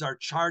themselves are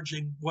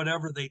charging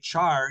whatever they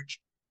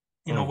charge,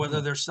 you know, whether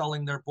they're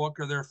selling their book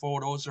or their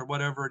photos or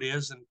whatever it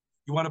is. And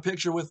you want a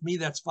picture with me,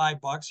 that's $5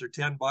 or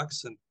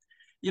 $10. And,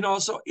 you know,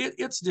 so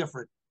it's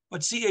different.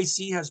 But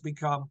CAC has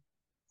become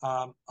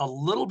a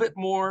little bit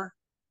more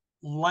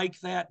like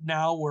that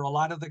now, where a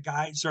lot of the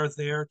guys are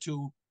there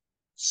to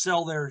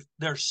sell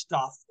their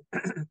stuff.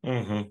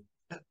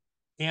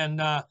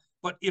 And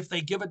but if they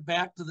give it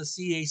back to the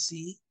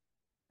CAC,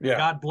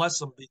 God bless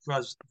them,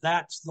 because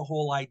that's the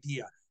whole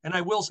idea. And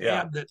I will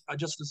add that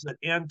just as an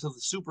end to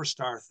the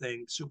Superstar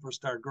thing,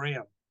 Superstar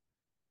Graham,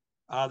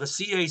 the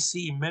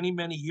CAC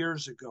many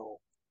years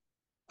ago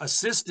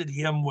assisted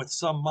him with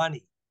some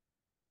money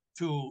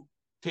to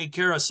take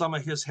care of some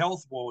of his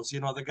health woes. You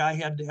know, the guy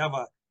had to have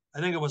I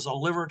think it was a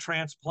liver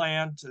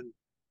transplant, and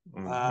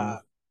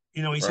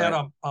you know, he's had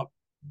a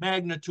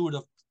magnitude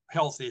of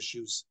health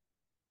issues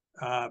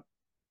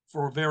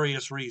for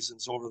various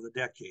reasons over the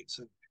decades.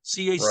 And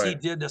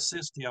CAC did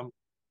assist him,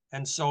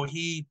 and so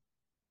he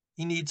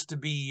needs to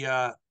be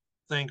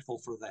thankful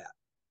for that.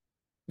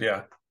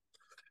 Yeah.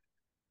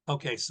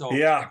 Okay, so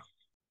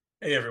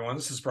Hey everyone,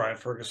 this is Brian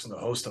Ferguson, the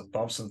host of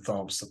Bumps and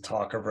Thumps, the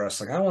talk of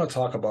wrestling. I want to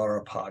talk about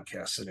our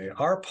podcast today.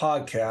 Our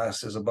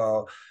podcast is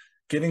about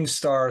getting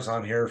stars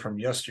on here from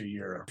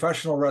yesteryear,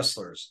 professional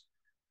wrestlers,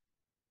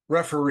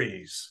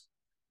 referees,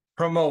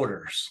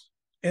 promoters,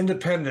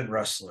 independent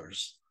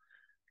wrestlers.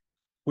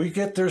 We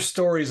get their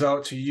stories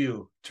out to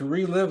you to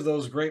relive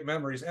those great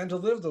memories and to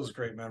live those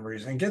great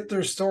memories and get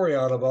their story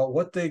out about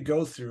what they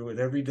go through in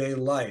everyday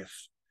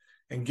life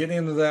and get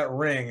into that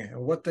ring and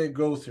what they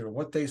go through,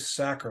 what they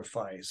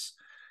sacrifice,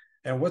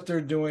 and what they're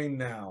doing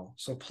now.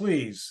 So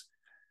please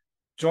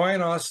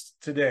join us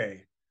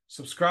today.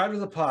 Subscribe to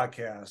the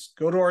podcast.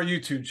 Go to our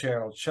YouTube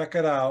channel, check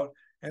it out,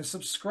 and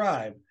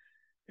subscribe.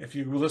 If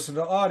you listen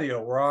to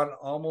audio, we're on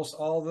almost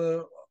all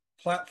the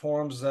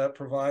platforms that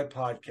provide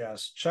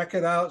podcasts. Check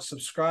it out,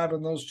 subscribe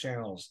on those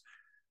channels.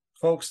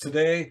 Folks,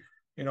 today,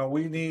 you know,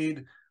 we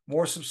need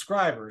more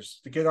subscribers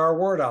to get our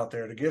word out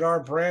there, to get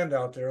our brand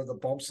out there, the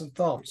Bumps and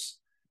Thumps,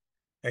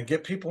 and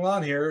get people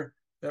on here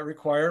that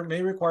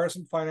may require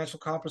some financial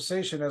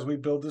compensation as we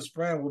build this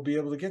brand. We'll be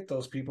able to get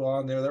those people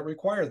on there that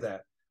require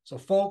that. So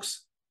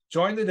folks,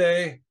 join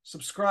today,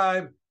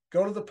 subscribe,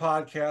 go to the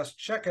podcast,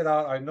 check it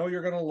out. I know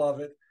you're going to love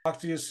it. Talk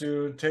to you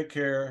soon. Take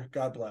care.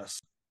 God bless.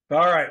 All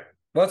right,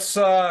 let's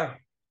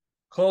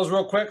close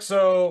real quick.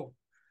 So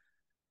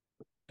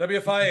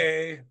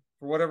WFIA,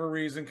 for whatever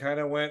reason, kind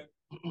of went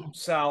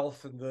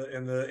south in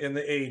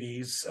the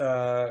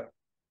 80s,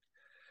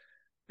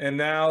 and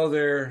now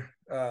they're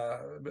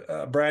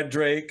Brad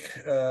Drake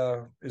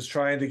is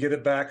trying to get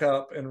it back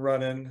up and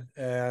running,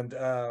 and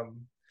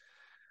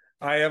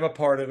I am a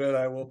part of it.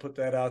 I will put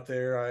that out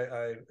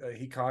there.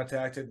 He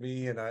contacted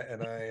me, and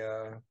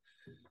I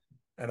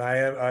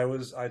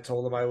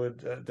told him I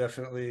would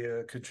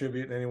definitely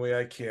contribute in any way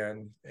I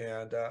can,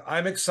 and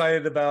I'm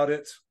excited about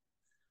it.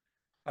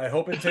 I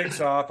hope it takes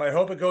off. I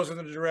hope it goes in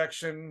the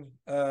direction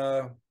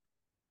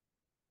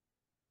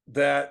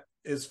that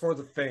is for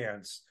the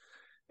fans,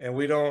 and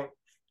we don't.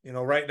 You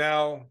know, right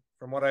now,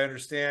 from what I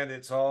understand,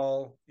 it's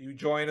all you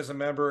join as a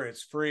member.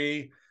 It's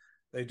free.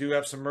 They do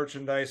have some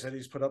merchandise that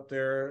he's put up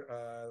there,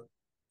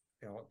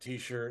 you know, a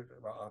T-shirt,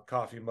 a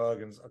coffee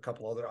mug, and a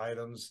couple other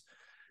items.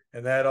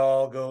 And that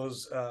all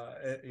goes,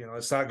 you know,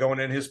 it's not going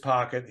in his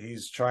pocket.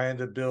 He's trying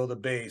to build a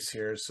base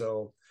here.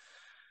 So,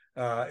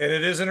 and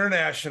it is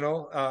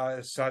international.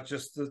 It's not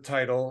just the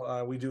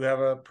title. We do have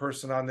a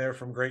person on there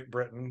from Great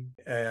Britain.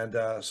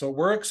 And so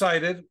we're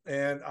excited.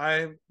 And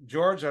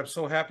George, I'm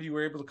so happy you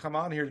were able to come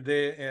on here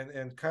today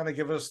and kind of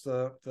give us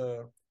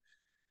the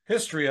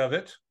history of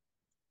it.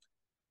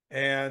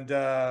 And,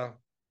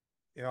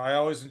 you know, I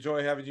always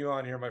enjoy having you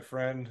on here, my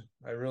friend.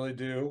 I really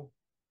do.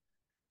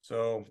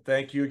 So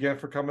thank you again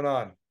for coming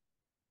on.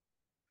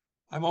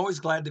 I'm always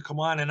glad to come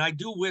on. And I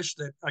do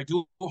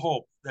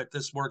hope that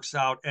this works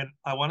out. And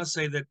I want to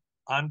say that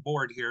on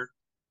board here,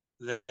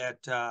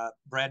 that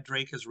Brad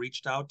Drake has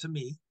reached out to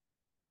me.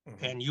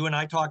 And you and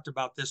I talked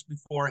about this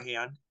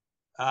beforehand.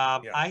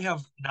 I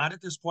have not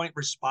at this point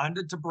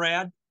responded to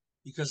Brad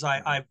because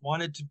I've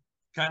wanted to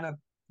kind of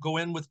go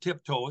in with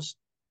tiptoes.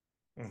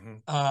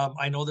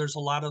 I know there's a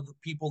lot of the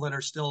people that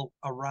are still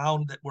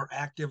around that were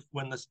active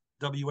when the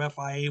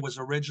WFIA was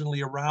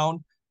originally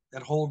around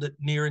that hold it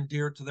near and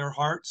dear to their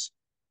hearts.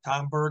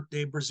 Tom Burke,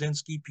 Dave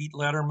Brzezinski, Pete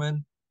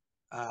Letterman,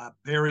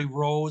 Barry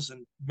Rose,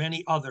 and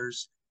many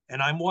others.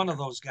 And I'm one of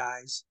those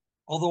guys,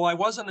 although I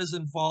wasn't as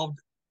involved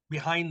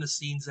behind the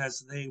scenes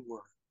as they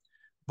were.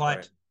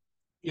 But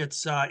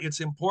it's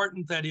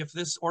important that if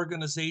this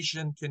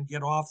organization can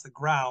get off the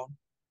ground,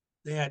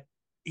 that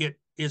it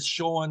is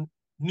shown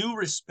new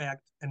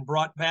respect and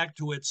brought back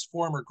to its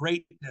former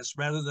greatness,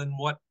 rather than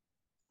what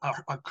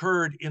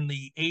occurred in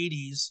the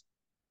 80s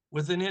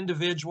with an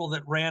individual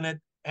that ran it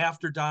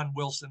after Don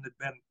Wilson had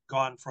been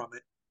gone from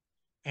it,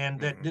 and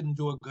that didn't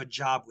do a good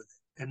job with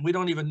it. And we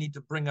don't even need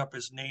to bring up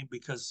his name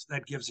because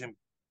that gives him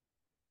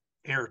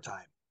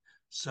airtime.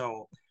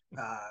 So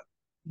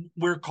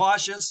we're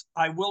cautious.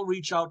 I will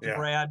reach out to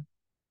Brad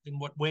in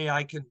what way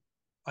I can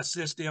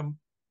assist him.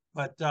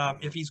 But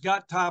if he's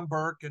got Tom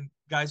Burke and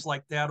guys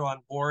like that on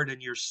board,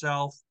 and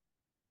yourself,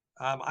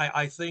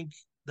 I think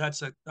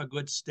that's a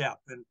good step,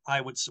 and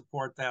I would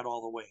support that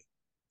all the way.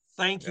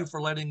 Thank you for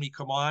letting me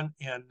come on,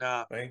 and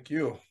thank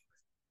you.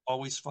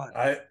 Always fun.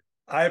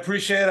 I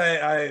appreciate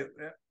it. I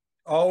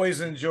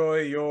always enjoy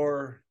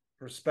your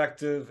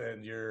perspective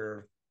and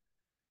your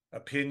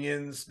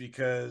opinions,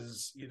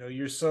 because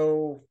you're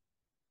so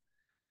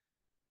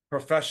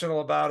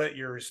professional about it,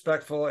 you're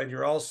respectful, and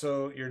you're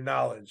also your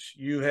knowledge.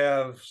 You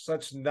have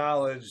such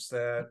knowledge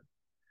that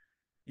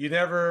you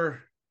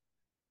never,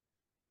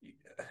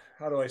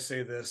 how do I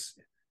say this?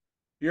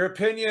 Your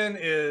opinion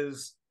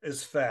is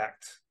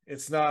fact.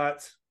 It's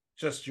not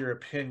just your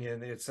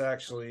opinion, it's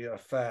actually a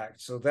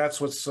fact. So that's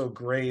what's so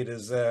great,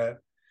 is that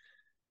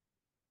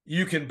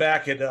you can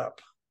back it up.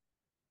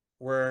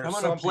 Where I'm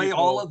going to play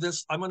all of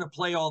this. I'm going to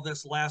play all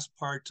this last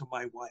part to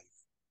my wife.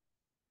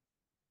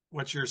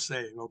 What you're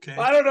saying, okay?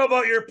 I don't know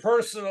about your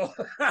personal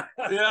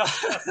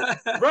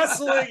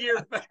wrestling.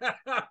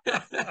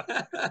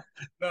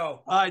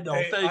 No, I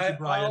know. Thank you,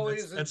 Brian. I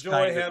always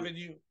enjoy having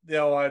you.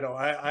 No, I know.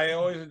 I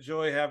always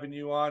enjoy having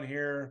you on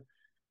here.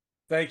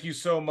 Thank you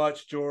so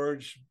much,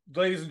 George.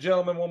 Ladies and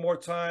gentlemen, one more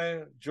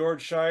time,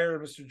 George Schire,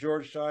 Mr.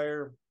 George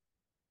Schire.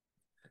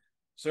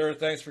 Sir,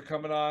 thanks for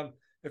coming on.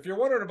 If you're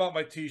wondering about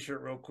my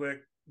T-shirt, real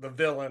quick, the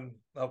villain.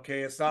 Okay,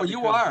 it's not. Well,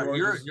 you are.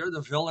 You're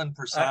the villain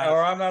personified.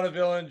 Or I'm not a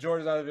villain.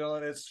 George is not a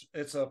villain.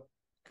 It's a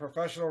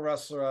professional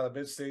wrestler out of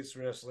Mid States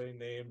Wrestling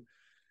named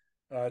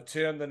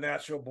Tim, the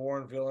Natural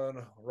Born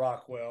Villain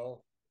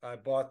Rockwell. I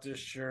bought this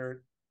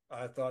shirt.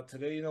 I thought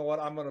today, you know what?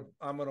 I'm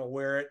gonna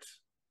wear it.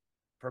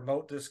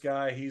 Promote this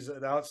guy. He's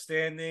an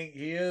outstanding.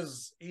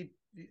 If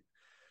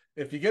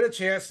you get a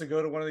chance to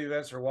go to one of the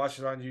events or watch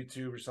it on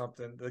YouTube or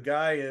something, the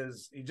guy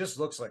he just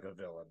looks like a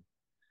villain.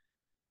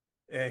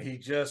 And he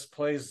just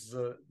plays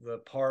the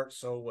part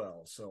so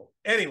well. So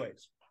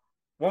anyways,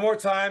 one more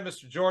time,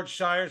 Mr. George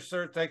Schire,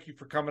 sir, thank you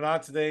for coming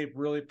on today.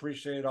 Really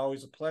appreciate it.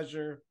 Always a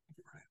pleasure.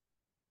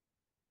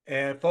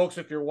 And folks,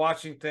 if you're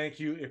watching, thank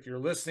you. If you're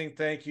listening,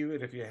 thank you.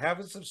 And if you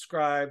haven't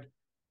subscribed,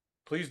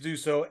 please do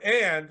so.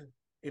 And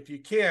if you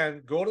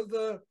can, go to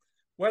the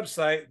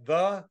website,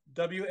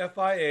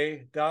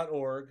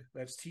 thewfia.org.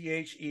 That's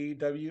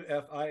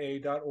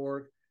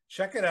thewfia.org.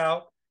 Check it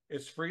out.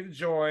 It's free to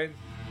join.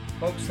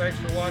 Folks, thanks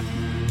for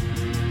watching.